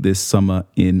manscaping this summer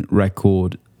in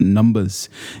record numbers.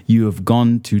 You have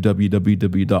gone to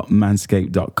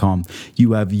www.manscaped.com.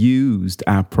 You have used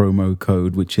our promo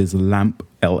code, which is LAMP,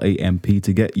 LAMP,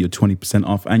 to get your 20%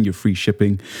 off and your free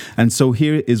shipping. And so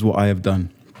here is what I have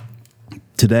done.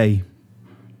 Today,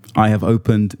 I have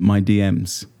opened my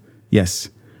DMs. Yes,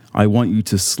 I want you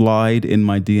to slide in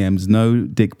my DMs. No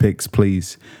dick pics,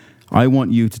 please. I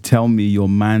want you to tell me your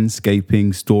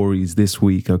manscaping stories this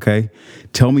week, okay?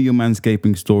 Tell me your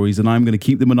manscaping stories, and I'm going to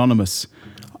keep them anonymous.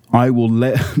 I will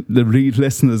let the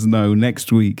listeners know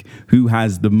next week who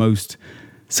has the most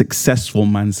successful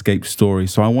Manscaped story.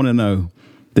 So I want to know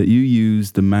that you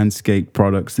use the Manscaped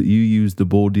products, that you use the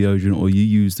ball deodorant, or you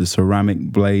use the ceramic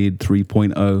blade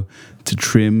 3.0 to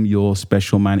trim your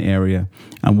special man area,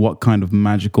 and what kind of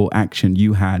magical action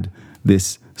you had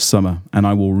this summer. And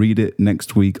I will read it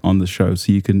next week on the show.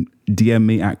 So you can DM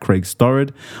me at Craig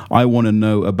Storrod. I want to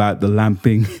know about the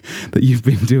lamping that you've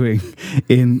been doing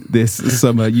in this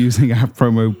summer using our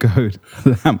promo code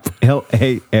LAMP,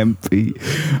 L-A-M-P.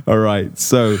 All right.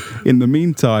 So in the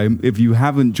meantime, if you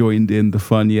haven't joined in the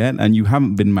fun yet and you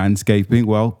haven't been manscaping,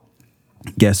 well,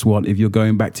 guess what? If you're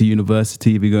going back to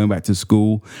university, if you're going back to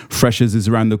school, Freshers is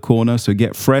around the corner. So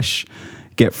get fresh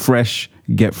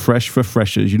for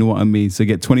freshers. You know what I mean? So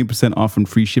get 20% off and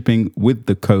free shipping with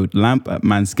the code LAMP at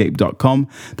manscaped.com.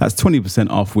 That's 20%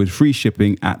 off with free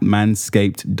shipping at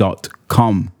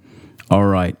manscaped.com. All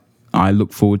right. I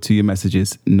look forward to your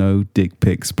messages. No dick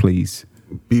pics, please.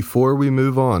 Before we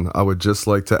move on, I would just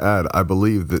like to add, I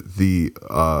believe that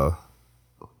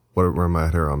where am I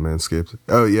at here on Manscaped?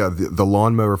 Oh, yeah, the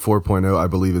Lawnmower 4.0, I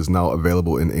believe, is now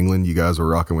available in England. You guys were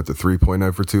rocking with the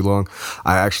 3.0 for too long.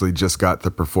 I actually just got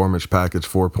the Performance Package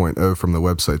 4.0 from the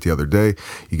website the other day.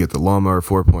 You get the Lawnmower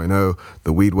 4.0,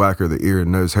 the Weed Whacker, the ear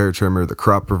and nose hair trimmer, the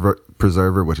Crop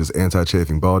Preserver, which is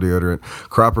anti-chafing ball deodorant,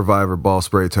 Crop Reviver ball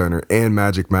spray toner, and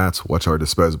Magic Mats, which are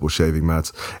disposable shaving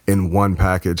mats, in one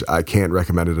package. I can't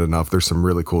recommend it enough. There's some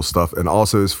really cool stuff. And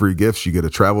also as free gifts, you get a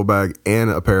travel bag and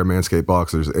a pair of Manscaped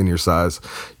boxers in your size.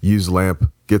 Use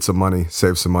LAMP, get some money,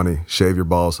 save some money, shave your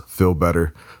balls, feel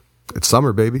better. It's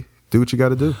summer, baby. Do what you got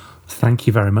to do. Thank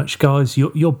you very much, guys.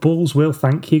 Your balls will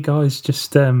thank you, guys.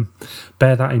 Just bear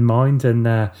that in mind.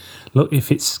 And look,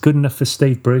 if it's good enough for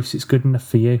Steve Bruce, it's good enough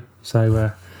for you.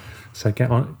 So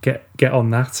get on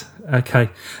that. Okay.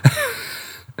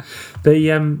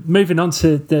 Moving on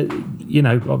to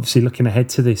the, obviously looking ahead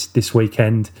to this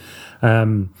weekend.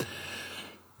 The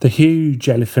huge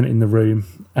elephant in the room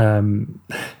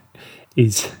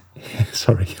is.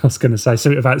 Sorry, I was going to say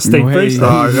something about Steve Bruce.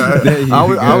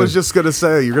 I was just going to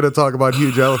say you're going to talk about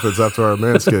huge elephants after our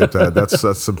Manscaped ad. That's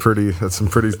some pretty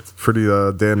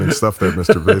damning stuff there,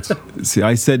 Mr. Bates. See,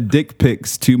 I said dick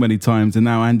pics too many times, and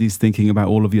now Andy's thinking about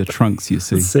all of your trunks. You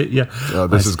see, that's it, yeah.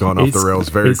 This has gone off the rails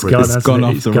very quickly. It's gone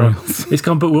off the rails. It's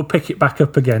gone, but we'll pick it back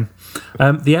up again.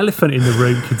 The elephant in the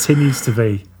room continues to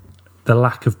be the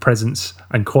lack of presence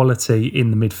and quality in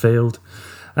the midfield.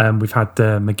 We've had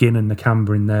McGinn and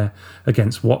Nakamba in there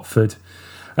against Watford.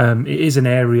 It is an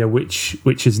area which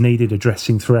has needed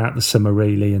addressing throughout the summer,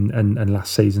 really, and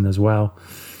last season as well.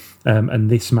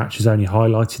 And this match has only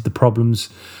highlighted the problems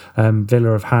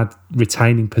Villa have had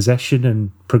retaining possession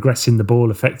and progressing the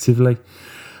ball effectively.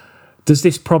 Does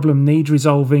this problem need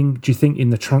resolving, do you think, in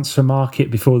the transfer market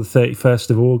before the 31st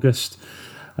of August?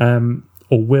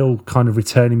 Or will kind of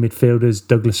returning midfielders,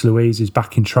 Douglas Luiz is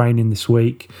back in training this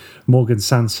week, Morgan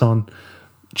Sanson,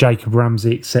 Jacob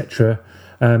Ramsey, etc.,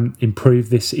 improve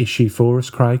this issue for us,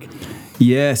 Craig?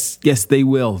 Yes, they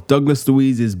will. Douglas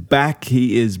Luiz is back.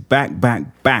 He is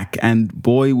back. And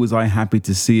boy, was I happy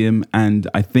to see him. And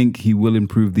I think he will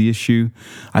improve the issue.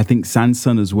 I think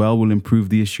Sanson as well will improve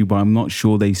the issue, but I'm not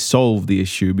sure they solve the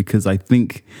issue, because I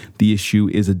think the issue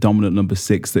is a dominant number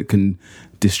 6 that can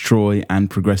destroy and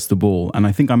progress the ball. And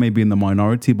I think I may be in the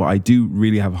minority, but I do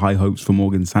really have high hopes for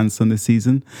Morgan Sanson this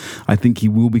season. I think he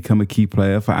will become a key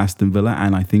player for Aston Villa,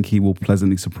 and I think he will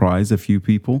pleasantly surprise a few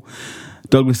people.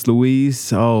 Douglas Luiz,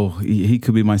 he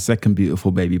could be my second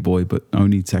beautiful baby boy, but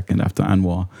only second after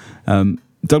Anwar.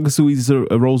 Douglas Luiz is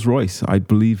a Rolls Royce. I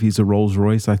believe he's a Rolls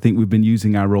Royce. I think we've been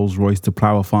using our Rolls Royce to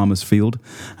plough a farmer's field,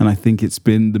 and I think it's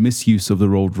been the misuse of the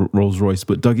Rolls Royce.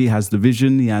 But Dougie has the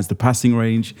vision, he has the passing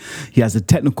range, he has the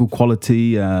technical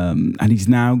quality, and he's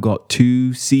now got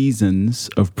 2 seasons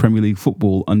of Premier League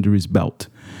football under his belt.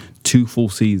 2 full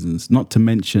seasons. Not to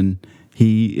mention,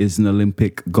 he is an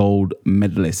Olympic gold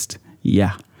medalist.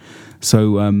 Yeah.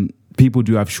 So people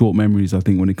do have short memories, I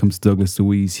think, when it comes to Douglas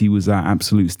Luiz. He was our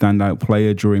absolute standout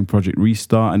player during Project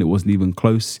Restart, and it wasn't even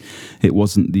close. It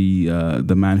wasn't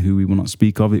the man who we will not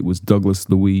speak of. It was Douglas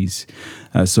Luiz.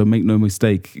 So make no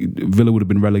mistake, Villa would have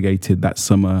been relegated that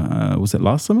summer. Was it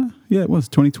last summer? Yeah, it was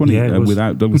 2020. Yeah,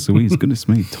 without Douglas Luiz. Goodness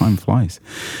me, time flies.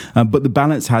 But the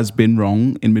balance has been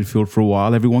wrong in midfield for a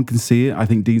while. Everyone can see it. I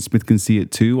think Dean Smith can see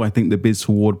it too. I think the bids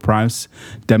for Ward-Prowse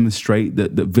demonstrate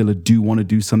that Villa do want to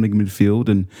do something in midfield,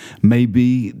 and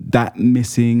maybe that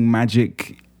missing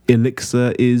magic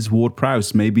elixir is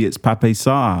Ward-Prowse. Maybe it's Pape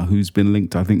Sarr, who's been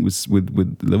linked, I think, with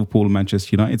Liverpool and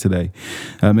Manchester United today.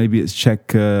 Maybe it's Czech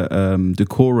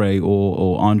Decore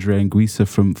or Andre Anguissa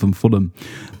from Fulham.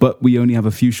 But we only have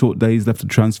a few short days left of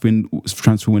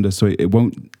transfer window, so it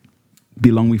won't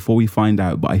be long before we find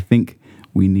out. But I think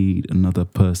we need another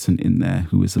person in there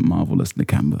who isn't Marvelous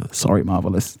Nakamba. Sorry,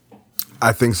 Marvelous.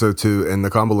 I think so too. And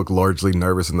Nakamba looked largely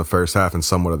nervous in the first half and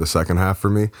somewhat of the second half for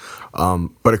me.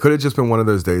 But it could have just been one of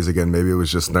those days again. Maybe it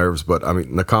was just nerves. But I mean,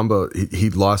 Nakamba,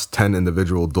 he lost 10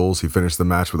 individual duels. He finished the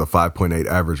match with a 5.8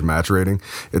 average match rating.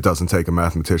 It doesn't take a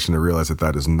mathematician to realize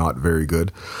that is not very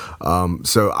good.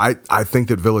 So I think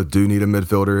that Villa do need a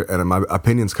midfielder. And my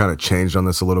opinion's kind of changed on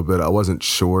this a little bit. I wasn't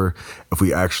sure if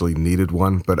we actually needed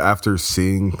one. But after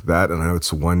seeing that, and I know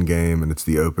it's one game and it's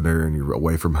the opener and you're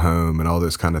away from home and all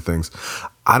those kind of things,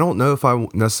 I don't know if I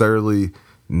necessarily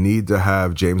need to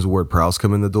have James Ward-Prowse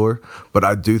come in the door, but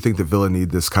I do think that Villa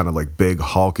need this kind of like big,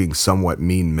 hulking, somewhat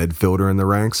mean midfielder in the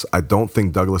ranks. I don't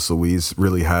think Douglas Luiz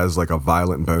really has like a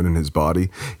violent bone in his body.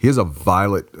 He is a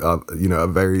violent, a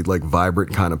very like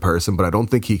vibrant kind of person, but I don't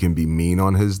think he can be mean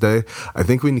on his day. I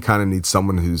think we kind of need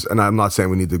someone who's, and I'm not saying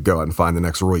we need to go out and find the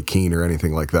next Roy Keane or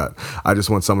anything like that. I just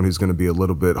want someone who's going to be a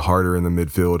little bit harder in the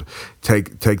midfield,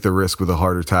 take the risk with a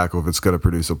harder tackle if it's going to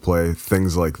produce a play,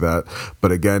 things like that.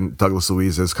 But again, Douglas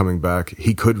Luiz is coming back.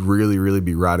 He could really, really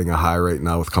be riding a high right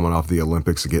now with coming off the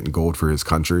Olympics and getting gold for his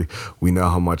country. We know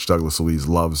how much Douglas Luiz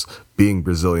loves being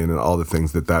Brazilian and all the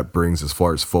things that brings as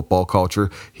far as football culture.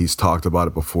 He's talked about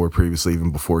it before, previously,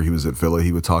 even before he was at Villa,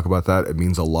 he would talk about that. It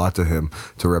means a lot to him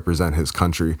to represent his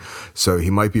country. So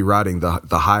he might be riding the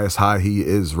highest high he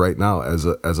is right now as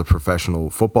a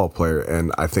professional football player.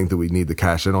 And I think that we need to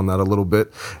cash in on that a little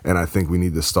bit. And I think we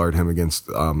need to start him against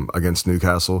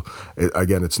Newcastle.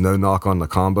 Again, it's no knock on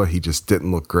Nakamba. He just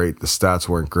didn't look great. The stats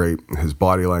weren't great. His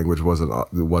body language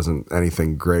wasn't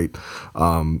anything great.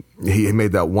 He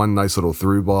made that one nice little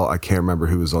through ball. I can't remember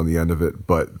who was on the end of it,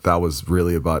 but that was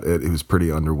really about it. It was pretty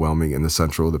underwhelming in the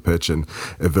central of the pitch. And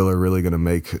if Villa are really going to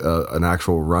make an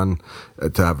actual run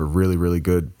to have a really, really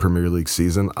good Premier League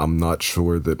season, I'm not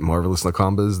sure that Marvelous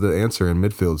Nakamba is the answer in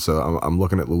midfield. So I'm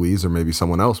looking at Luiz or maybe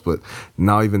someone else. But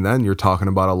now even then, you're talking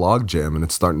about a logjam, and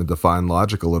it's starting to define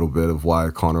logic a little bit of why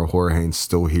Conor Horahane's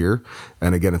still here.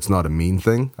 And again, it's not a mean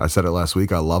thing. I said it last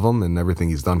week. I love him and everything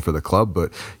he's done for the club.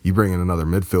 But you bring in another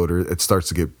midfielder, it starts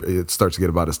to get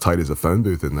about as tight as a phone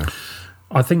booth in there.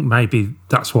 I think maybe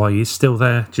that's why he's still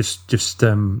there. Just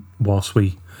whilst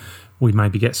we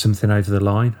maybe get something over the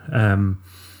line.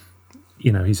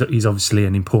 He's obviously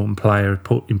an important player,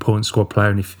 important squad player,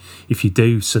 and if you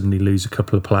do suddenly lose a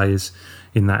couple of players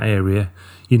in that area,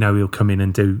 he'll come in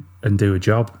and do a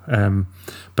job.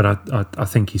 But I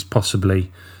think he's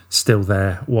possibly still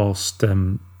there whilst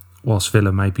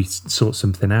Villa maybe sort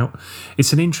something out.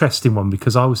 It's an interesting one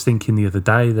because I was thinking the other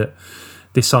day that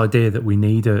this idea that we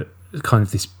need a kind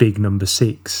of this big number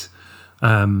 6,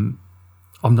 I'm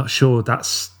not sure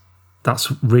that's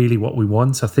really what we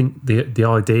want. I think the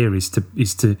idea is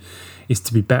to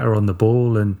be better on the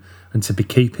ball and to be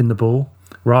keeping the ball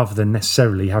rather than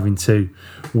necessarily having to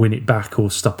win it back or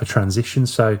stop a transition.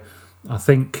 So I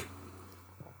think,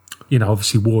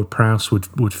 obviously Ward-Prowse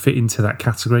would fit into that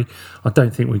category. I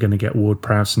don't think we're going to get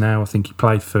Ward-Prowse now. I think he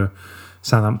played for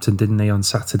Southampton, didn't he, on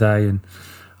Saturday? And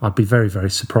I'd be very, very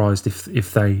surprised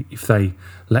if they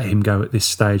let him go at this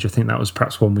stage. I think that was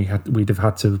perhaps one we'd have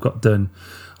had to have got done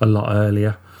a lot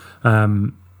earlier.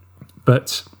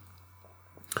 But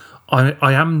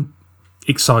I am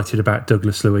excited about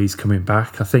Douglas Luiz coming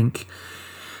back. I think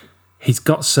he's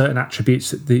got certain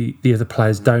attributes that the other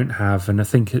players don't have, and I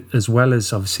think as well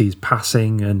as obviously his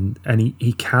passing and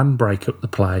he can break up the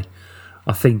play.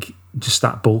 I think just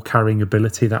that ball carrying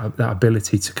ability, that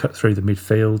ability to cut through the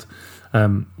midfield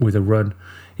with a run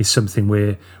is something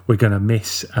we're going to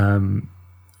miss.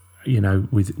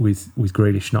 With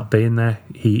Grealish not being there,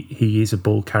 he is a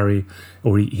ball carrier,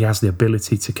 or he has the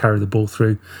ability to carry the ball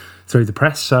through the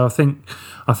press. So I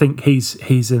think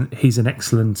he's an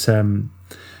excellent.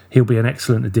 He'll be an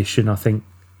excellent addition. I think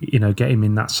get him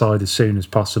in that side as soon as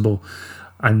possible.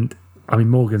 And I mean,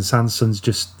 Morgan Sanson's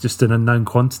just an unknown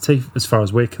quantity as far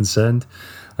as we're concerned.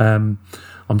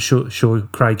 I'm sure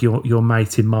Craig, your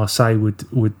mate in Marseille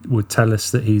would tell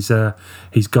us that he's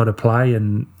got to play,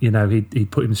 and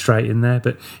he'd put him straight in there.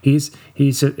 But he's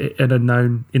an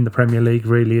unknown in the Premier League,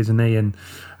 really, isn't he? And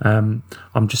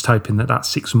I'm just hoping that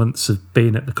 6 months of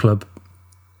being at the club,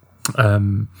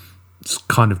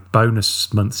 kind of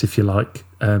bonus months, if you like,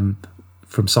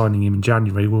 from signing him in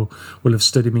January, will have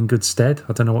stood him in good stead.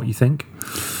 I don't know what you think.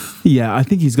 Yeah, I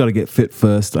think he's got to get fit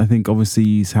first. I think obviously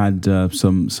he's had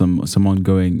some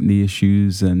ongoing knee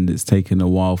issues, and it's taken a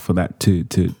while for that to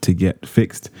get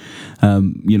fixed.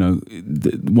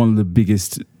 One of the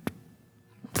biggest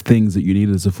things that you need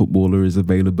as a footballer is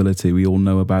availability. We all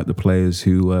know about the players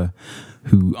who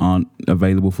aren't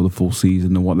available for the full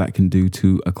season and what that can do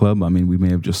to a club. I mean, we may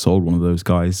have just sold one of those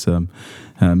guys, so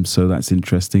that's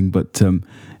interesting. But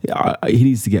he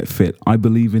needs to get fit. I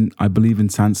believe in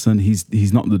Sanson.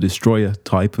 He's not the destroyer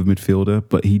type of midfielder,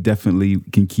 but he definitely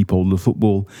can keep hold of the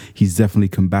football. He's definitely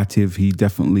combative. He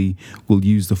definitely will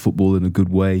use the football in a good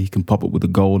way. He can pop up with a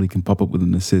goal. He can pop up with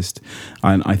an assist,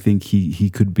 and I think he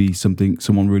could be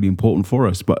someone really important for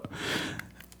us. But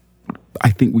I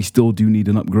think we still do need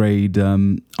an upgrade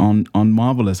on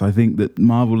Marvelous. I think that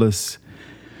Marvelous.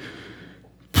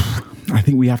 I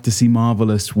think we have to see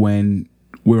Marvelous when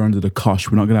we're under the cosh.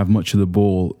 We're not going to have much of the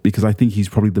ball, because I think he's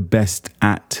probably the best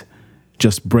at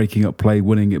just breaking up play,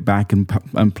 winning it back, and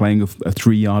playing a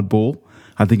 3-yard ball.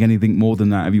 I think anything more than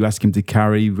that, if you ask him to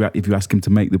carry, if you ask him to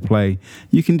make the play,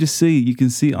 you can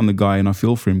see it on the guy, and I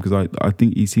feel for him, because I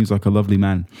think he seems like a lovely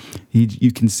man.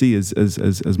 You can see,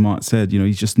 as Mark said,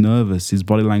 he's just nervous. His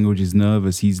body language is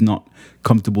nervous. He's not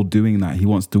comfortable doing that. He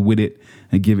wants to win it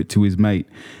and give it to his mate.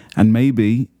 And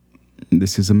maybe,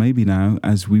 this is a maybe now,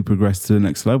 as we progress to the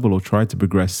next level, or try to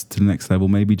progress to the next level,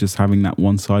 maybe just having that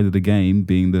one side of the game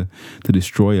being the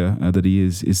destroyer that he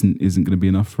isn't going to be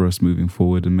enough for us moving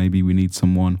forward, and maybe we need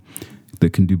someone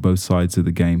that can do both sides of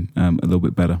the game a little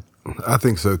bit better. I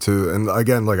think so too. And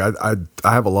again, like I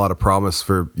have a lot of promise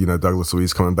for, Douglas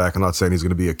Luiz coming back. I'm not saying he's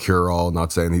going to be a cure-all,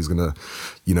 not saying he's going to,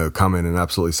 come in and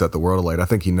absolutely set the world alight. I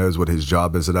think he knows what his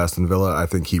job is at Aston Villa. I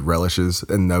think he relishes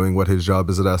in knowing what his job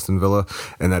is at Aston Villa,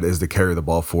 and that is to carry the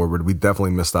ball forward. We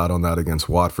definitely missed out on that against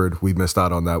Watford. We missed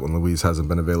out on that when Luiz hasn't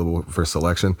been available for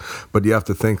selection. But you have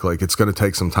to think, like, it's going to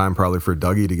take some time probably for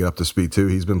Dougie to get up to speed too.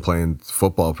 He's been playing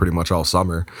football pretty much all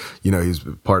summer. He's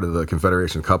part of the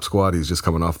Confederation Cup squad. He's just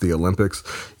coming off the Olympics.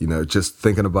 Just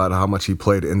thinking about how much he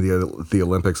played in the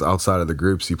Olympics outside of the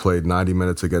groups. He played 90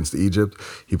 minutes against Egypt.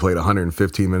 He played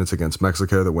 115 minutes against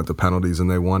Mexico that went to penalties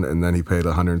and they won, and then he played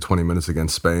 120 minutes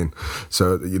against Spain.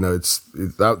 So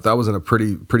that was in a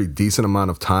pretty decent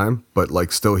amount of time, but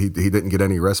like still he didn't get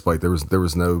any respite. There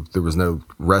was no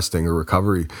resting or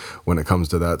recovery when it comes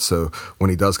to that. So when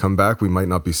he does come back, we might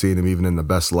not be seeing him even in the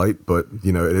best light, but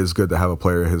it is good to have a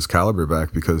player of his caliber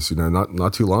back, because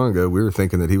not too long ago we were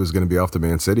thinking that he was going to be off to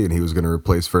Man City and he was going to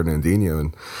replace Fernandinho,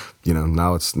 and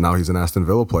now he's an Aston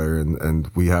Villa player,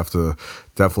 and we have to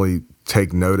definitely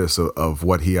take notice of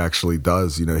what he actually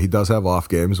does. He does have off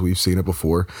games. We've seen it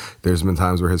before. There's been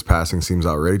times where his passing seems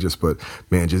outrageous, but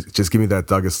man, just give me that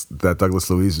Douglas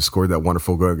Luiz who scored that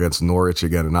wonderful goal against Norwich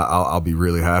again, and I'll be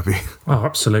really happy. Oh,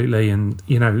 absolutely. And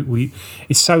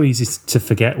it's so easy to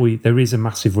forget. There is a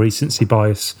massive recency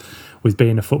bias with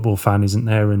being a football fan, isn't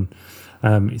there? And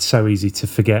it's so easy to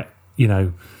forget,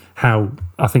 how,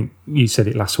 I think you said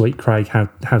it last week, Craig, how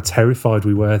terrified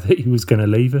we were that he was going to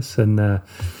leave us, and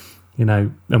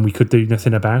and we could do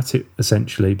nothing about it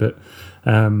essentially. But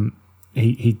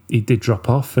he did drop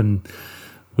off, and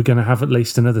we're going to have at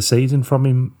least another season from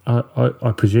him,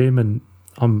 I presume. And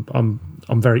I'm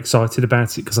very excited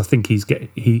about it, because I think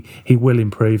he will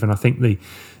improve, and I think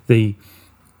the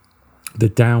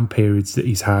down periods that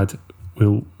he's had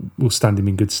will stand him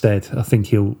in good stead. I think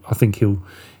he'll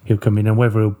come in, and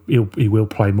whether he will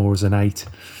play more as an 8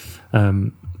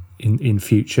 in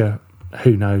future,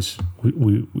 who knows?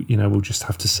 We'll just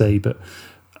have to see. But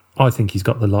I think he's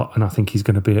got the lot, and I think he's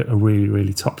going to be a really,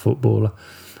 really top footballer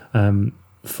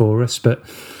for us. But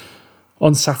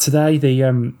on Saturday,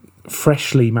 the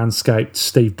freshly manscaped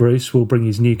Steve Bruce will bring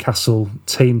his Newcastle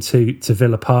team to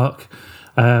Villa Park,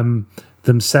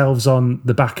 themselves on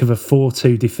the back of a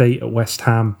 4-2 defeat at West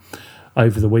Ham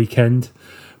over the weekend.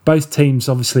 Both teams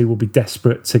obviously will be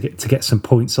desperate to get some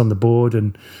points on the board,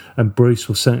 and Bruce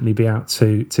will certainly be out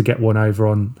to get one over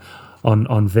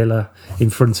on Villa in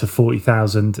front of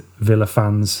 40,000 Villa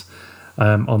fans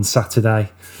on Saturday.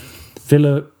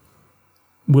 Villa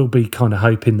will be kind of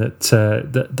hoping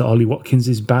that Ollie Watkins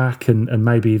is back, and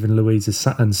maybe even Luiz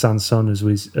and Sanson, as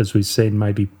we've seen,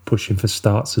 maybe pushing for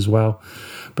starts as well.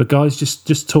 But guys,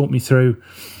 just talk me through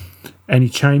any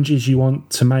changes you want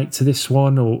to make to this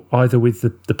one, or either with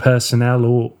the personnel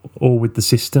or with the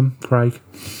system, Craig?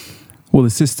 Well, the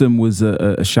system was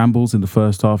a shambles in the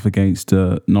first half against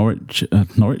Norwich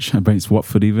against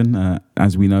Watford even,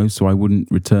 as we know, so I wouldn't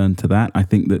return to that. I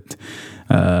think that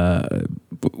the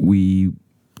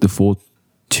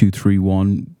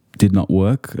 4-2-3-1 did not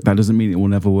work. That doesn't mean it will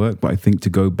never work, but I think to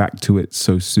go back to it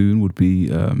so soon would be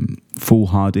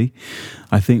foolhardy.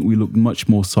 I think we looked much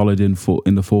more solid in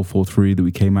the 4-4-3 that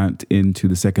we came out into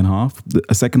the second half.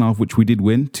 A second half which we did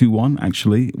win 2-1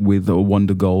 actually, with a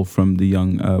wonder goal from the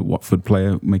young Watford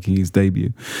player making his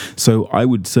debut. So I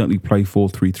would certainly play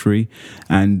 4-3-3,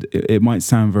 and it might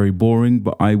sound very boring,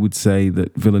 but I would say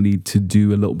that Villa need to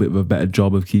do a little bit of a better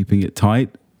job of keeping it tight.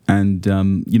 And,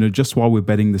 just while we're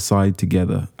betting the side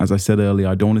together, as I said earlier,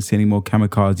 I don't want to see any more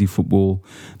kamikaze football,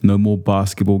 no more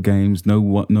basketball games, no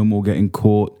more getting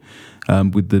caught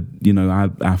with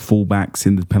our fullbacks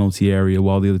in the penalty area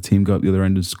while the other team go up the other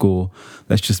end and score.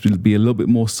 Let's just be a little bit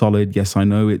more solid. Yes, I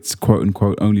know it's quote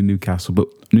unquote only Newcastle, but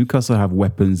Newcastle have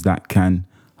weapons that can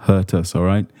hurt us, all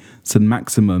right?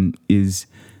 Saint-Maximin is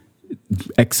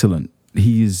excellent.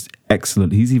 He is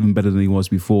excellent. He's even better than he was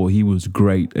before. He was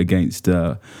great against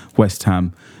West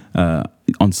Ham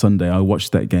on Sunday. I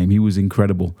watched that game. He was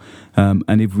incredible.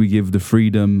 And if we give the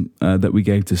freedom that we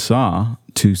gave to Sarr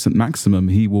to Saint-Maximin,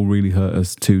 he will really hurt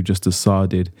us too, just as Sarr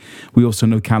did. We also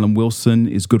know Callum Wilson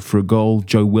is good for a goal.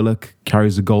 Joe Willock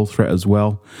carries a goal threat as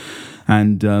well.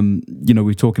 And,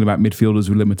 we're talking about midfielders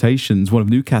with limitations. One of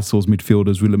Newcastle's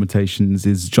midfielders with limitations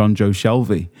is John Joe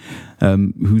Shelvey,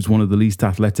 who's one of the least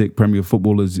athletic Premier League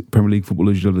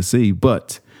footballers you'll ever see.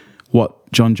 But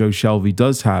what John Joe Shelvey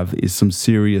does have is some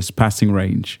serious passing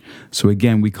range. So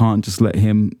again, we can't just let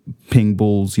him ping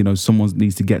balls. Someone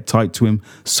needs to get tight to him.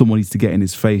 Someone needs to get in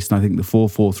his face. And I think the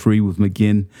 4-4-3 with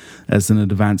McGinn as an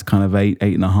advanced kind of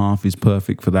 8.5 is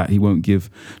perfect for that.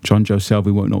 John Joe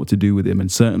Shelvey won't know what to do with him. And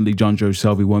certainly John Joe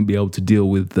Shelvey won't be able to deal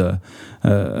with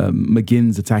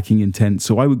McGinn's attacking intent.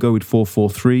 So I would go with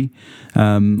 4-4-3. I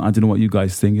don't know what you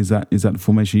guys think. Is that the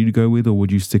formation you'd go with, or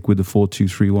would you stick with the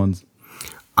 4-2-3-1?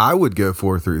 I would go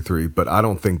 4-3-3, but I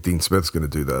don't think Dean Smith's going to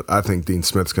do that. I think Dean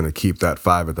Smith's going to keep that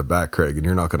 5 at the back, Craig, and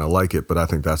you're not going to like it, but I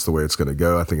think that's the way it's going to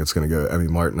go. I think it's going to go Emi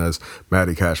Martinez,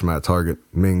 Matty Cash, Matt Target,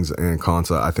 Mings, and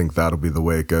Konsa. I think that'll be the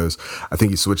way it goes. I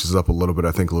think he switches up a little bit.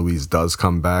 I think Luiz does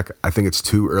come back. I think it's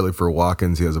too early for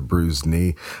Watkins. He has a bruised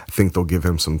knee. I think they'll give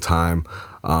him some time.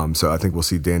 So I think we'll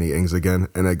see Danny Ings again.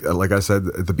 And like I said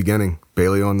at the beginning,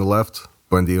 Bailey on the left,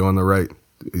 Buendia on the right.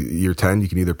 Year 10, you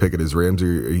can either pick it as Rams,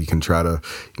 or you can try to,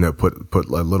 put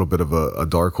a little bit of a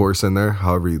dark horse in there,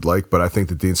 however you'd like. But I think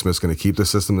that Dean Smith's going to keep the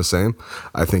system the same.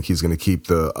 I think he's going to keep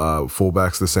the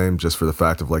fullbacks the same, just for the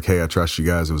fact of like, hey, I trust you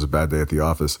guys. It was a bad day at the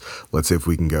office. Let's see if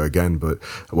we can go again. But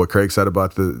what Craig said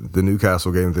about the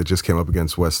Newcastle game that just came up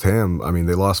against West Ham, I mean,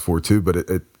 they lost 4-2, but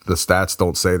the stats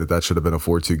don't say that should have been a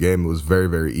 4-2 game. It was very,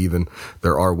 very even.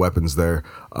 There are weapons there.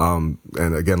 And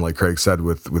again, like Craig said,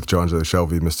 with John Joe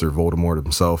Shelvey, Mr. Voldemort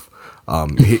himself,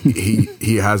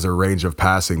 he has a range of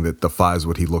passing that defies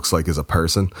what he looks like as a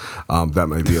person. That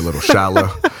may be a little shallow.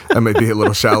 That may be a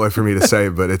little shallow for me to say,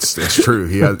 but it's true.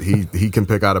 He can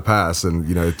pick out a pass, and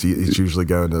it's usually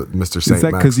going to Mr. Saint. Is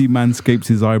that because he manscapes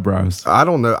his eyebrows? I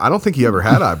don't know. I don't think he ever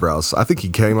had eyebrows. I think he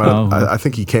came out. I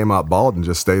think he came out bald and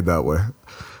just stayed that way.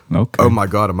 Okay. Oh my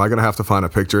God! Am I going to have to find a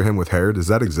picture of him with hair? Does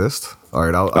that exist? All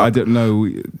right, I don't know.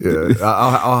 Yeah,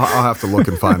 I'll have to look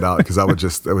and find out, because that would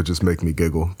just make me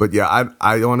giggle. But yeah,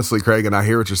 I honestly, Craig, and I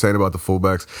hear what you're saying about the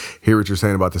fullbacks, hear what you're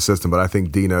saying about the system, but I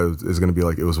think Dino is going to be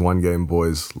like, it was one game,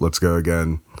 boys. Let's go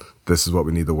again. This is what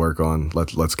we need to work on.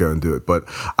 Let's go and do it. But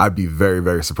I'd be very,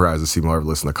 very surprised to see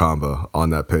Marvelous Nakamba on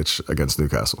that pitch against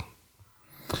Newcastle.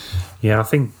 Yeah, I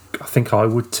think I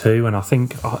would too, and I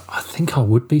think I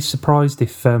would be surprised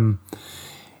if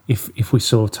we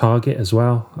saw Target as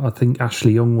well. I think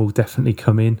Ashley Young will definitely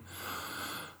come in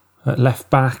at left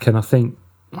back, and I'd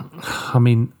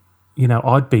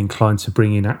be inclined to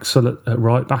bring in Axel at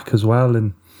right back as well,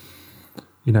 and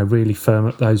really firm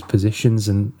up those positions,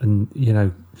 and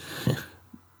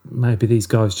maybe these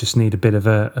guys just need a bit of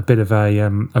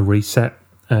a reset.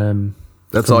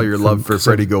 That's all your love for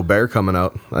Freddie Gilbert coming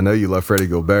out. I know you love Freddie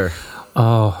Gilbert.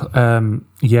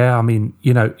 Yeah. I mean,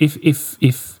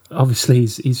 if obviously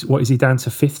he's what is he down to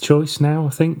 5th choice now? I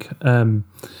think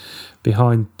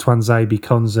behind Twanzebe,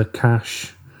 Konza,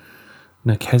 Cash.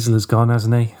 No, Kessler's gone,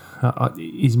 hasn't he?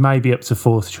 He's maybe up to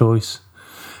 4th choice.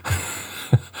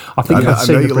 I think I've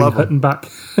seen to bring Hutton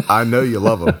back. I know you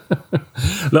love him.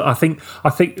 Look, I think.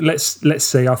 Let's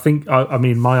see. I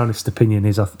mean, my honest opinion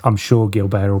is, I'm sure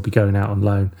Gilbert will be going out on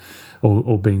loan,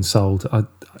 or being sold.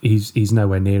 He's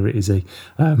nowhere near it, is he?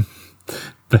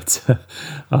 But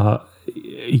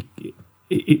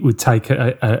it would take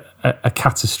a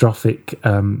catastrophic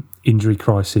injury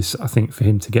crisis, I think, for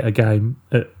him to get a game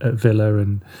at Villa,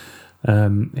 and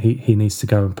he needs to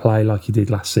go and play like he did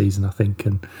last season, I think,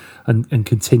 and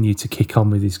continue to kick on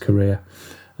with his career.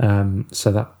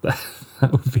 So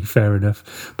that would be fair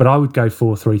enough. But I would go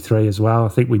 4-3-3 as well. I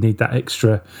think we need that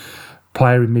extra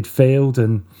player in midfield,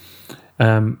 and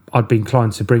I'd be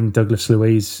inclined to bring Douglas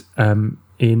Luiz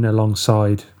in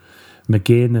alongside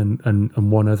McGinn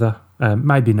and one other.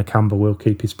 Maybe Nakamba will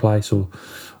keep his place or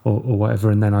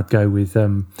whatever, and then I'd go with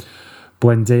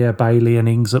Buendia, Bailey, and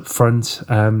Ings up front.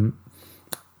 And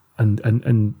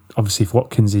obviously, if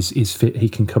Watkins is fit, he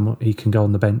can go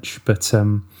on the bench. But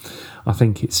I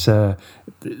think it's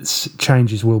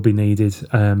changes will be needed.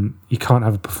 You can't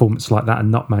have a performance like that and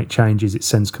not make changes. It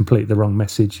sends completely the wrong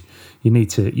message. You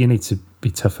need to be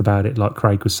tough about it, like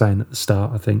Craig was saying at the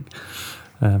start, I think.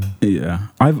 Yeah,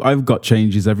 I've got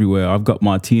changes everywhere. I've got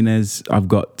Martinez, I've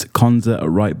got Konza at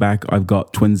right back, I've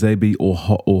got Twenzebi or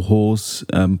Horse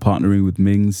partnering with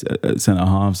Mings at centre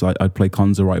halves. I'd play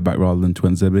Konza right back rather than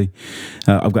Twenzebi.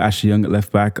 I've got Ashley Young at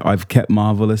left back. I've kept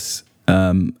Marvelous,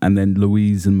 and then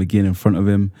Louise and McGinn in front of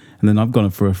him, and then I've gone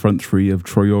for a front three of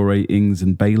Traore, Ings,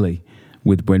 and Bailey,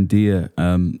 with Buendia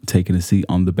taking a seat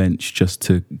on the bench just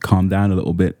to calm down a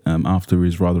little bit after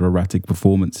his rather erratic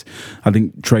performance. I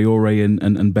think Traore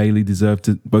and Bailey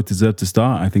both deserve to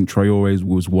start. I think Traore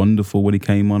was wonderful when he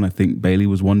came on. I think Bailey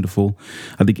was wonderful.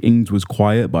 I think Ings was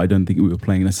quiet, but I don't think we were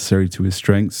playing necessarily to his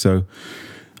strengths. So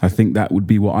I think that would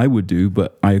be what I would do,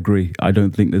 but I agree. I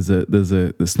don't think there's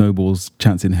the snowball's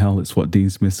chance in hell. It's what Dean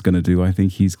Smith's going to do. I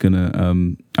think he's going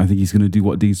to do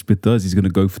what Dean Smith does. He's going to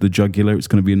go for the jugular. It's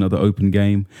going to be another open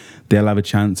game. They'll have a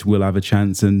chance. We'll have a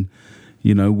chance. And,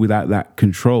 without that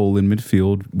control in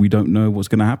midfield, we don't know what's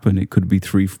going to happen. It could be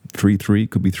 3-3, it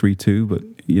could be 3-2, but,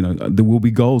 there will be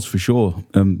goals for sure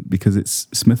because it's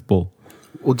Smith ball.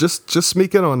 Well, just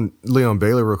sneak in on Leon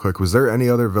Bailey real quick. Was there any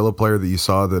other Villa player that you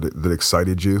saw that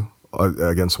excited you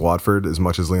against Watford as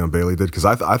much as Leon Bailey did? Because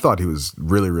I thought he was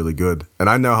really, really good.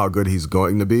 And I know how good he's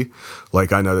going to be.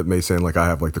 Like, I know that may sound like I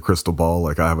have like the crystal ball,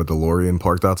 like I have a DeLorean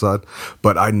parked outside.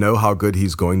 But I know how good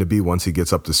he's going to be once he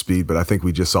gets up to speed. But I think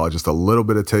we just saw just a little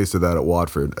bit of taste of that at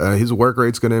Watford. His work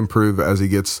rate's going to improve as he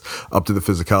gets up to the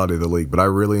physicality of the league. But I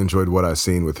really enjoyed what I've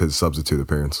seen with his substitute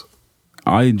appearance.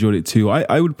 I enjoyed it too.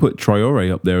 I would put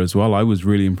Traore up there as well. I was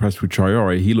really impressed with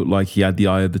Traore. He looked like he had the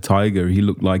eye of the tiger. He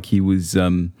looked like he was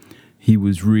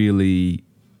really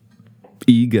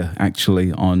eager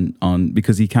actually on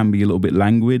because he can be a little bit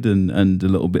languid and a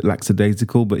little bit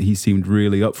lackadaisical, but he seemed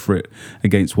really up for it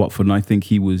against Watford, and I think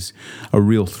he was a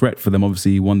real threat for them.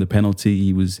 Obviously, he won the penalty.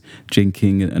 He was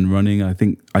jinking and running. I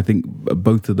think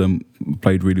both of them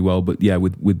played really well. But yeah,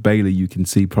 with Bailey, you can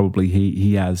see probably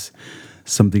he has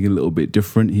something a little bit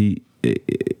different. It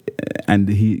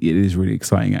is really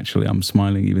exciting actually. I'm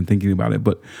smiling even thinking about it.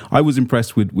 But I was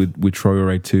impressed with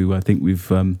Traore too. I think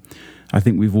we've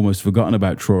almost forgotten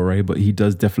about Traore, but he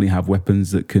does definitely have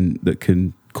weapons that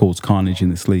can cause carnage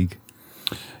in this league.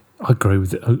 I agree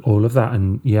with all of that,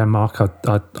 and yeah, Mark,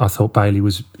 I thought Bailey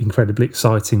was incredibly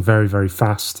exciting, very, very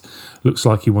fast. Looks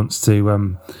like he wants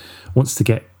to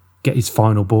get his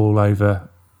final ball over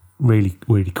really,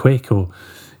 really quick, or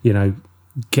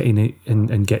getting it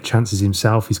and get chances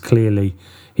himself.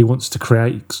 He wants to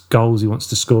create goals. He wants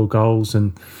to score goals,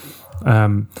 and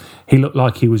he looked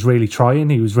like he was really trying.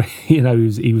 He was,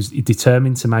 he was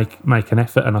determined to make an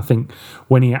effort. And I think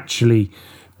when he actually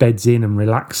beds in and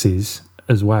relaxes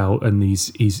as well, and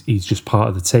he's just part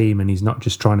of the team, and he's not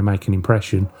just trying to make an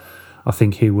impression, I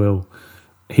think he will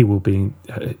be,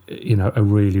 a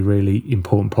really, really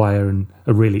important player and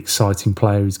a really exciting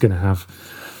player. He's going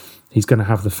to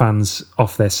have the fans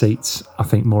off their seats, I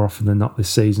think, more often than not this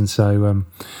season. So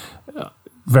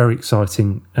very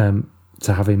exciting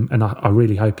to have him, and I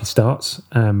really hope he starts.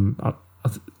 I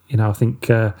think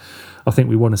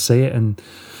we want to see it, and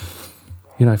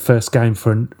first game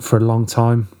for a long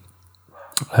time.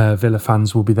 Villa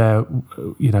fans will be there.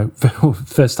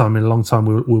 First time in a long time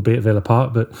we'll be at Villa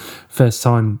Park, but first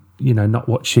time not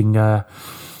watching the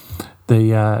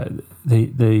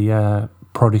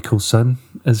prodigal son,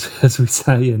 as we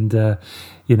say, and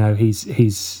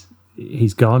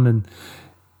he's gone, and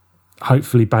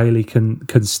hopefully Bailey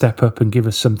can step up and give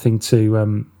us something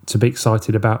to be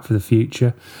excited about for the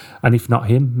future. And if not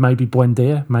him, maybe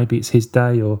Buendia, maybe it's his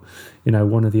day, or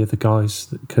one of the other guys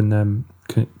that can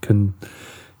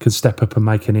step up and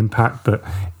make an impact. But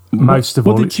most of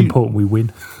all, it's important we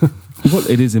win. Well,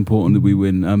 it is important that we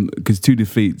win because 2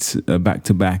 defeats back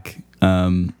to back.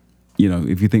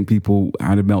 If you think people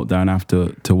had a meltdown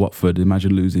after to Watford,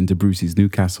 imagine losing to Brucey's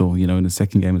Newcastle, in the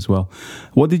second game as well.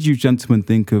 What did you gentlemen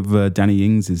think of Danny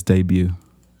Ings' debut?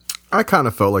 I kind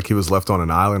of felt like he was left on an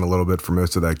island a little bit for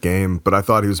most of that game, but I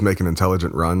thought he was making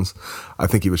intelligent runs. I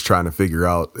think he was trying to figure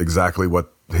out exactly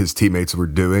what his teammates were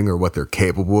doing or what they're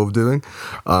capable of doing.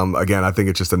 Again, I think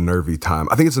it's just a nervy time.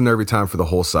 I think it's a nervy time for the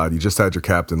whole side. You just had your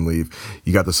captain leave.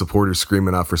 You got the supporters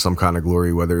screaming out for some kind of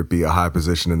glory, whether it be a high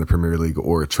position in the Premier League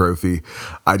or a trophy.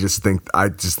 I just think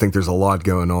there's a lot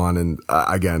going on. And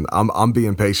again, I'm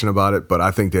being patient about it, but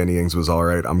I think Danny Ings was all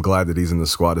right. I'm glad that he's in the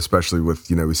squad, especially with,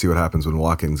 we see what happens when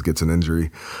Watkins gets an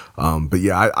injury. But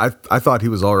yeah, I thought he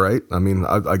was all right. I mean,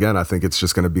 I think it's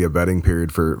just going to be a betting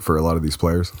period for a lot of these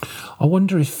players. I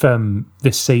wonder if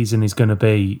this season is going to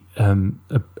be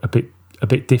a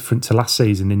bit different to last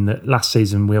season. In that last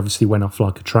season we obviously went off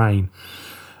like a train,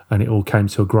 and it all came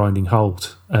to a grinding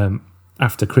halt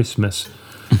after Christmas.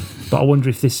 But I wonder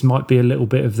if this might be a little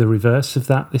bit of the reverse of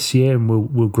that this year, and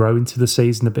we'll grow into the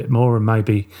season a bit more and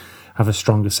maybe have a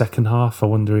stronger second half. I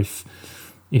wonder if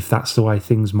that's the way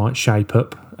things might shape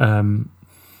up. And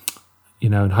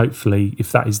hopefully,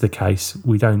 if that is the case,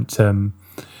 we don't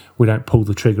pull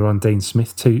the trigger on Dean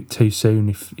Smith too soon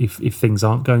if things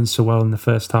aren't going so well in the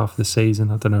first half of the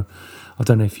season. I don't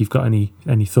know if you've got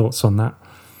any thoughts on that.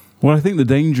 Well, I think the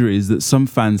danger is that some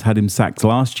fans had him sacked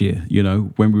last year,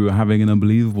 when we were having an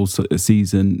unbelievable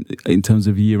season in terms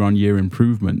of year-on-year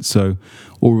improvement. So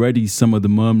already some of the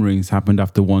murmurings happened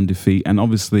after one defeat. And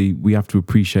obviously we have to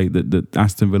appreciate that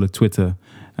Aston Villa Twitter,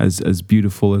 as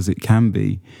beautiful as it can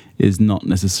be, is not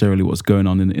necessarily what's going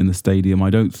on in the stadium.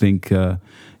 I don't think,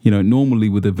 normally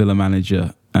with a Villa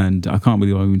manager, and I can't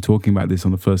believe I'm even talking about this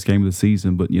on the first game of the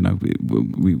season, but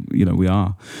we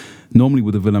are. Normally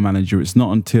with a Villa manager, it's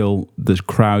not until the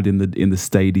crowd in the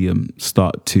stadium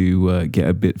start to get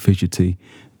a bit fidgety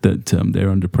that they're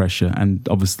under pressure. And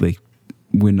obviously,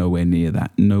 we're nowhere near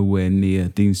that. Nowhere near.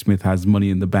 Dean Smith has money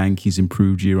in the bank. He's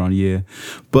improved year on year.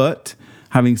 But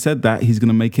having said that, he's going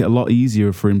to make it a lot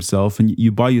easier for himself, and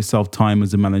you buy yourself time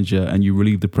as a manager and you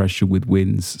relieve the pressure with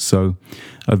wins. So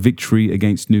a victory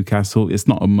against Newcastle, it's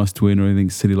not a must-win or anything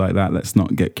silly like that. Let's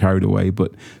not get carried away,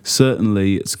 but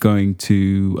certainly it's going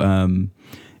to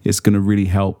really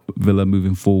help Villa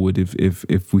moving forward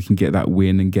if we can get that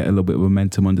win and get a little bit of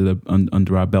momentum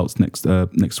under our belts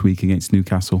next week against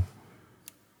Newcastle.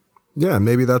 Yeah,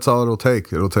 maybe that's all it'll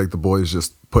take. It'll take the boys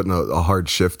just putting a hard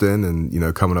shift in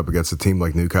and, coming up against a team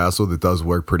like Newcastle that does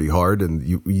work pretty hard, and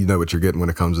you know what you're getting when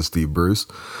it comes to Steve Bruce.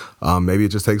 Maybe it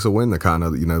just takes a win to kind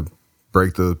of,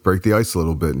 break the ice a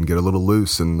little bit and get a little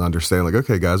loose and understand, like,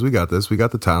 okay, guys, we got this. We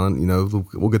got the talent.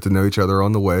 We'll get to know each other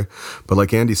on the way. But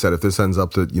like Andy said, if this ends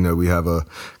up that, we have a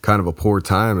kind of a poor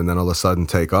time and then all of a sudden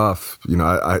take off,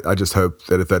 I just hope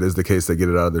that if that is the case, they get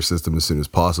it out of their system as soon as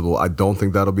possible. I don't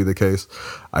think that'll be the case.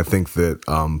 I think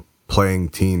that playing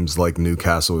teams like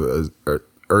Newcastle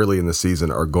early in the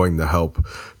season are going to help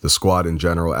the squad in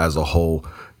general as a whole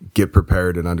get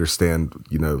prepared and understand,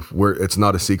 it's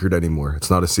not a secret anymore. It's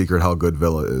not a secret how good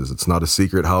Villa is. It's not a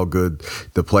secret how good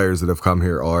the players that have come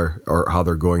here are, or how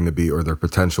they're going to be, or their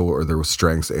potential, or their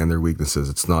strengths and their weaknesses.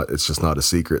 It's just not a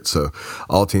secret. So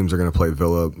all teams are going to play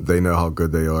Villa. They know how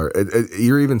good they are.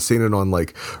 You're even seeing it on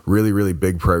like really, really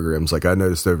big programs. Like I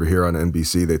noticed over here on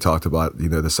NBC, they talked about, the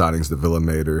signings that Villa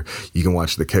made, or you can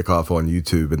watch the kickoff on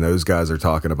YouTube, and those guys are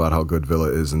talking about how good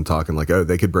Villa is and talking like, oh,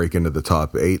 they could break into the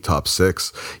top 8, top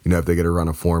 6, if they get a run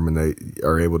of form and they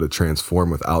are able to transform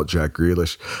without Jack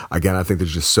Grealish. Again, I think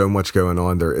there's just so much going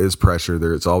on. There is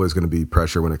pressure. It's always going to be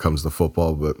pressure when it comes to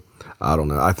football, but I don't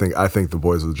know. I think the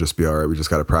boys will just be all right. We just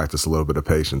got to practice a little bit of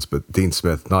patience. But Dean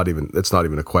Smith, it's not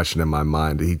even a question in my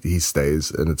mind. He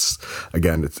stays, and it's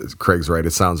Craig's right.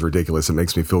 It sounds ridiculous. It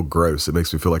makes me feel gross. It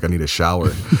makes me feel like I need a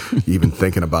shower, even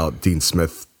thinking about Dean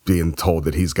Smith being told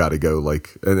that he's got to go.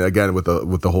 Like, and again, with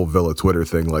the whole Villa Twitter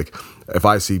thing, like if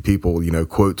I see people,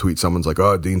 quote tweet someone's like,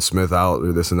 oh, Dean Smith out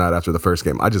or this and that after the first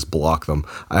game, I just block them.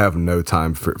 I have no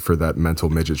time for that mental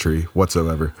midgetry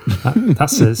whatsoever.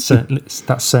 That's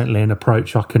certainly an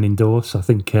approach I can endorse. I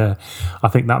think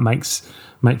that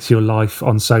makes your life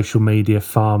on social media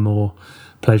far more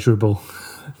pleasurable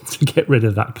to get rid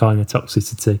of that kind of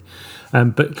toxicity.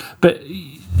 But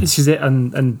this is it,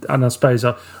 and I suppose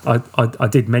I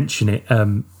did mention it.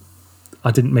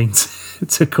 I didn't mean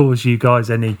to cause you guys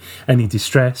any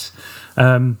distress,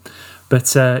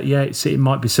 but it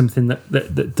might be something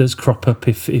that does crop up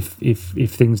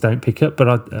if things don't pick up.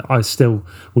 But I still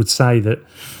would say that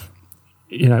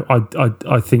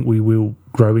I think we will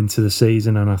grow into the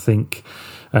season, and I think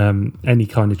any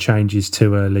kind of changes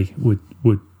too early would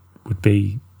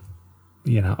be.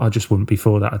 I just wouldn't be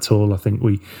for that at all. I think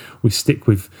we stick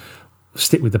with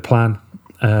the plan.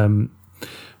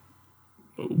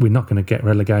 We're not going to get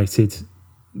relegated.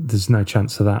 there's no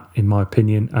chance of that, in my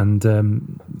opinion. And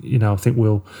I think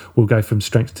we'll go from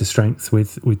strength to strength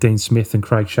with Dean Smith and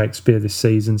Craig Shakespeare this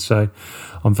season. So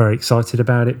I'm very excited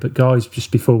about it. But guys,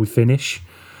 just before we finish,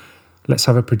 let's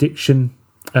have a prediction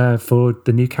for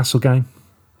the Newcastle game.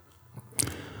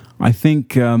 I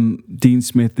think Dean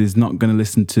Smith is not going to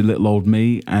listen to little old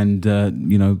me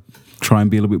and try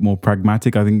and be a little bit more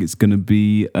pragmatic. I think it's going to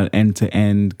be an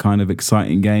end-to-end kind of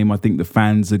exciting game. I think the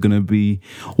fans are going to be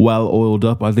well oiled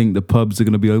up. I think the pubs are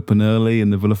going to be open early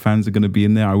and the Villa fans are going to be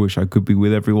in there. I wish I could be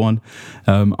with everyone.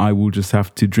 I will just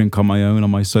have to drink on my own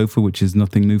on my sofa, which is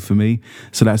nothing new for me.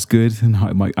 So that's good. And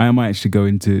I might actually go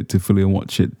into Philly and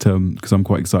watch it because I'm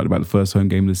quite excited about the first home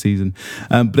game of the season.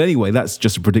 But anyway, that's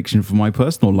just a prediction for my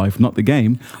personal life, not the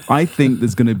game. I think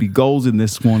there's going to be goals in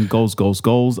this one.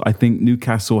 Goals. I think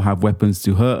Newcastle have weapons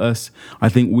to hurt us. I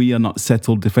think we are not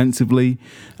settled defensively,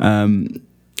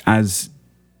 as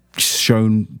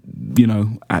shown,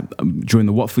 during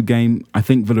the Watford game. I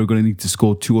think Villa are going to need to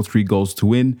score 2 or 3 goals to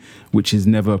win, which is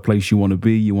never a place you want to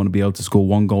be. You want to be able to score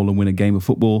 1 goal and win a game of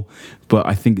football. But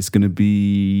I think it's going to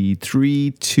be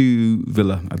 3-2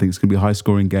 Villa. I think it's going to be a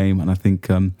high-scoring game, and I think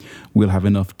we'll have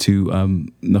enough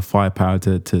firepower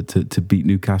to beat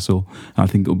Newcastle. I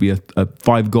think it'll be a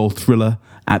 5-goal thriller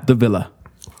at the Villa.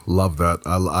 Love that.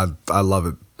 I love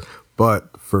it.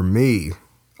 But for me,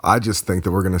 I just think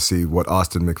that we're going to see what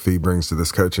Austin McPhee brings to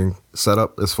this coaching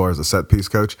setup as far as a set piece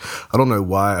coach. I don't know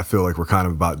why I feel like we're kind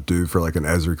of about due for like an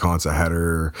Ezri Konsa header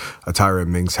or a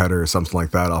Tyrone Mings header or something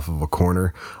like that off of a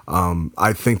corner.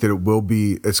 I think that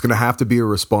it's going to have to be a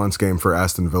response game for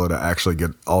Aston Villa to actually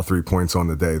get all 3 points on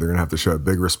the day. They're going to have to show a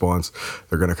big response.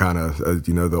 They're going to kind of,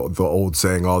 the old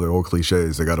saying, all the old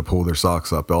cliches, they got to pull their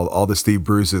socks up. All the Steve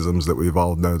Bruce-isms that we've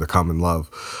all know to come and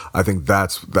love. I think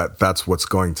that's what's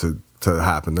going to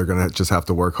happen. They're going to just have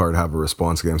to work hard, have a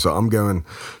response game. So I'm going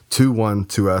 2-1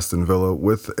 to Aston Villa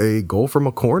with a goal from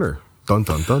a corner. Dun,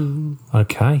 dun, dun.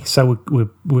 Okay, so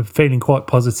we're feeling quite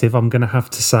positive. I'm going to have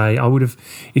to say I would have,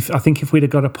 if we'd have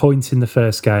got a point in the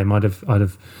first game, I'd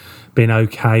have been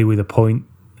okay with a point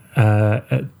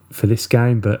for this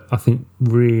game. But I think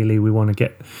really we want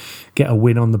to get a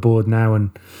win on the board now,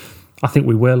 and I think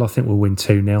we will. I think we'll win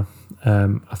 2-0.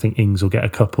 I think Ings will get a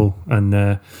couple,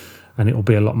 and it'll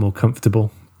be a lot more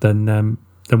comfortable than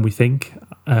we think,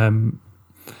 and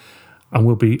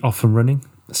we'll be off and running.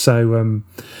 So,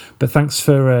 but thanks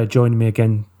for joining me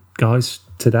again, guys,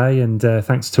 today, and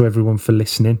thanks to everyone for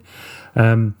listening.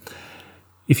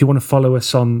 If you want to follow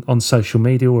us on social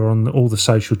media, we're on all the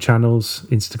social channels,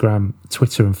 Instagram,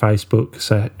 Twitter and Facebook,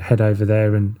 so head over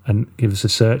there and give us a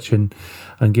search and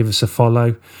give us a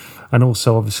follow. And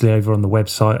also, obviously, over on the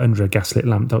website,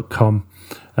 underagaslitlamp.com,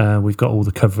 we've got all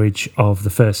the coverage of the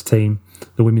first team,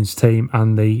 the women's team,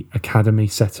 and the academy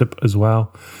setup as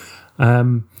well.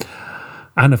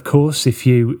 And of course, if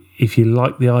you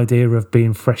like the idea of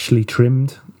being freshly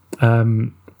trimmed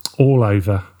all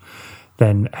over,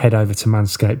 then head over to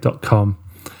manscaped.com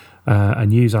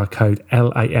and use our code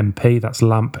LAMP, that's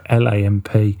LAMP, LAMP,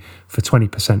 for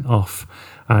 20% off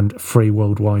and free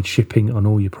worldwide shipping on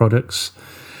all your products.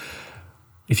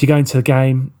 If you're going to the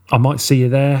game, I might see you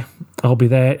there. I'll be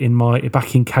there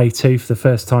back in K2 for the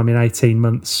first time in 18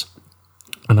 months,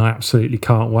 and I absolutely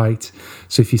can't wait.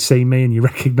 So if you see me and you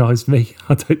recognise me,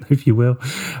 I don't know if you will,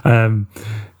 come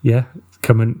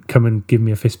and give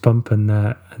me a fist bump, and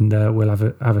we'll have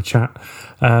a chat.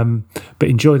 But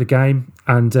enjoy the game,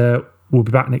 and we'll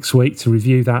be back next week to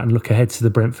review that and look ahead to the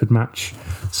Brentford match.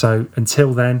 So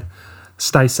until then,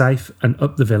 stay safe and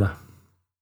up the Villa.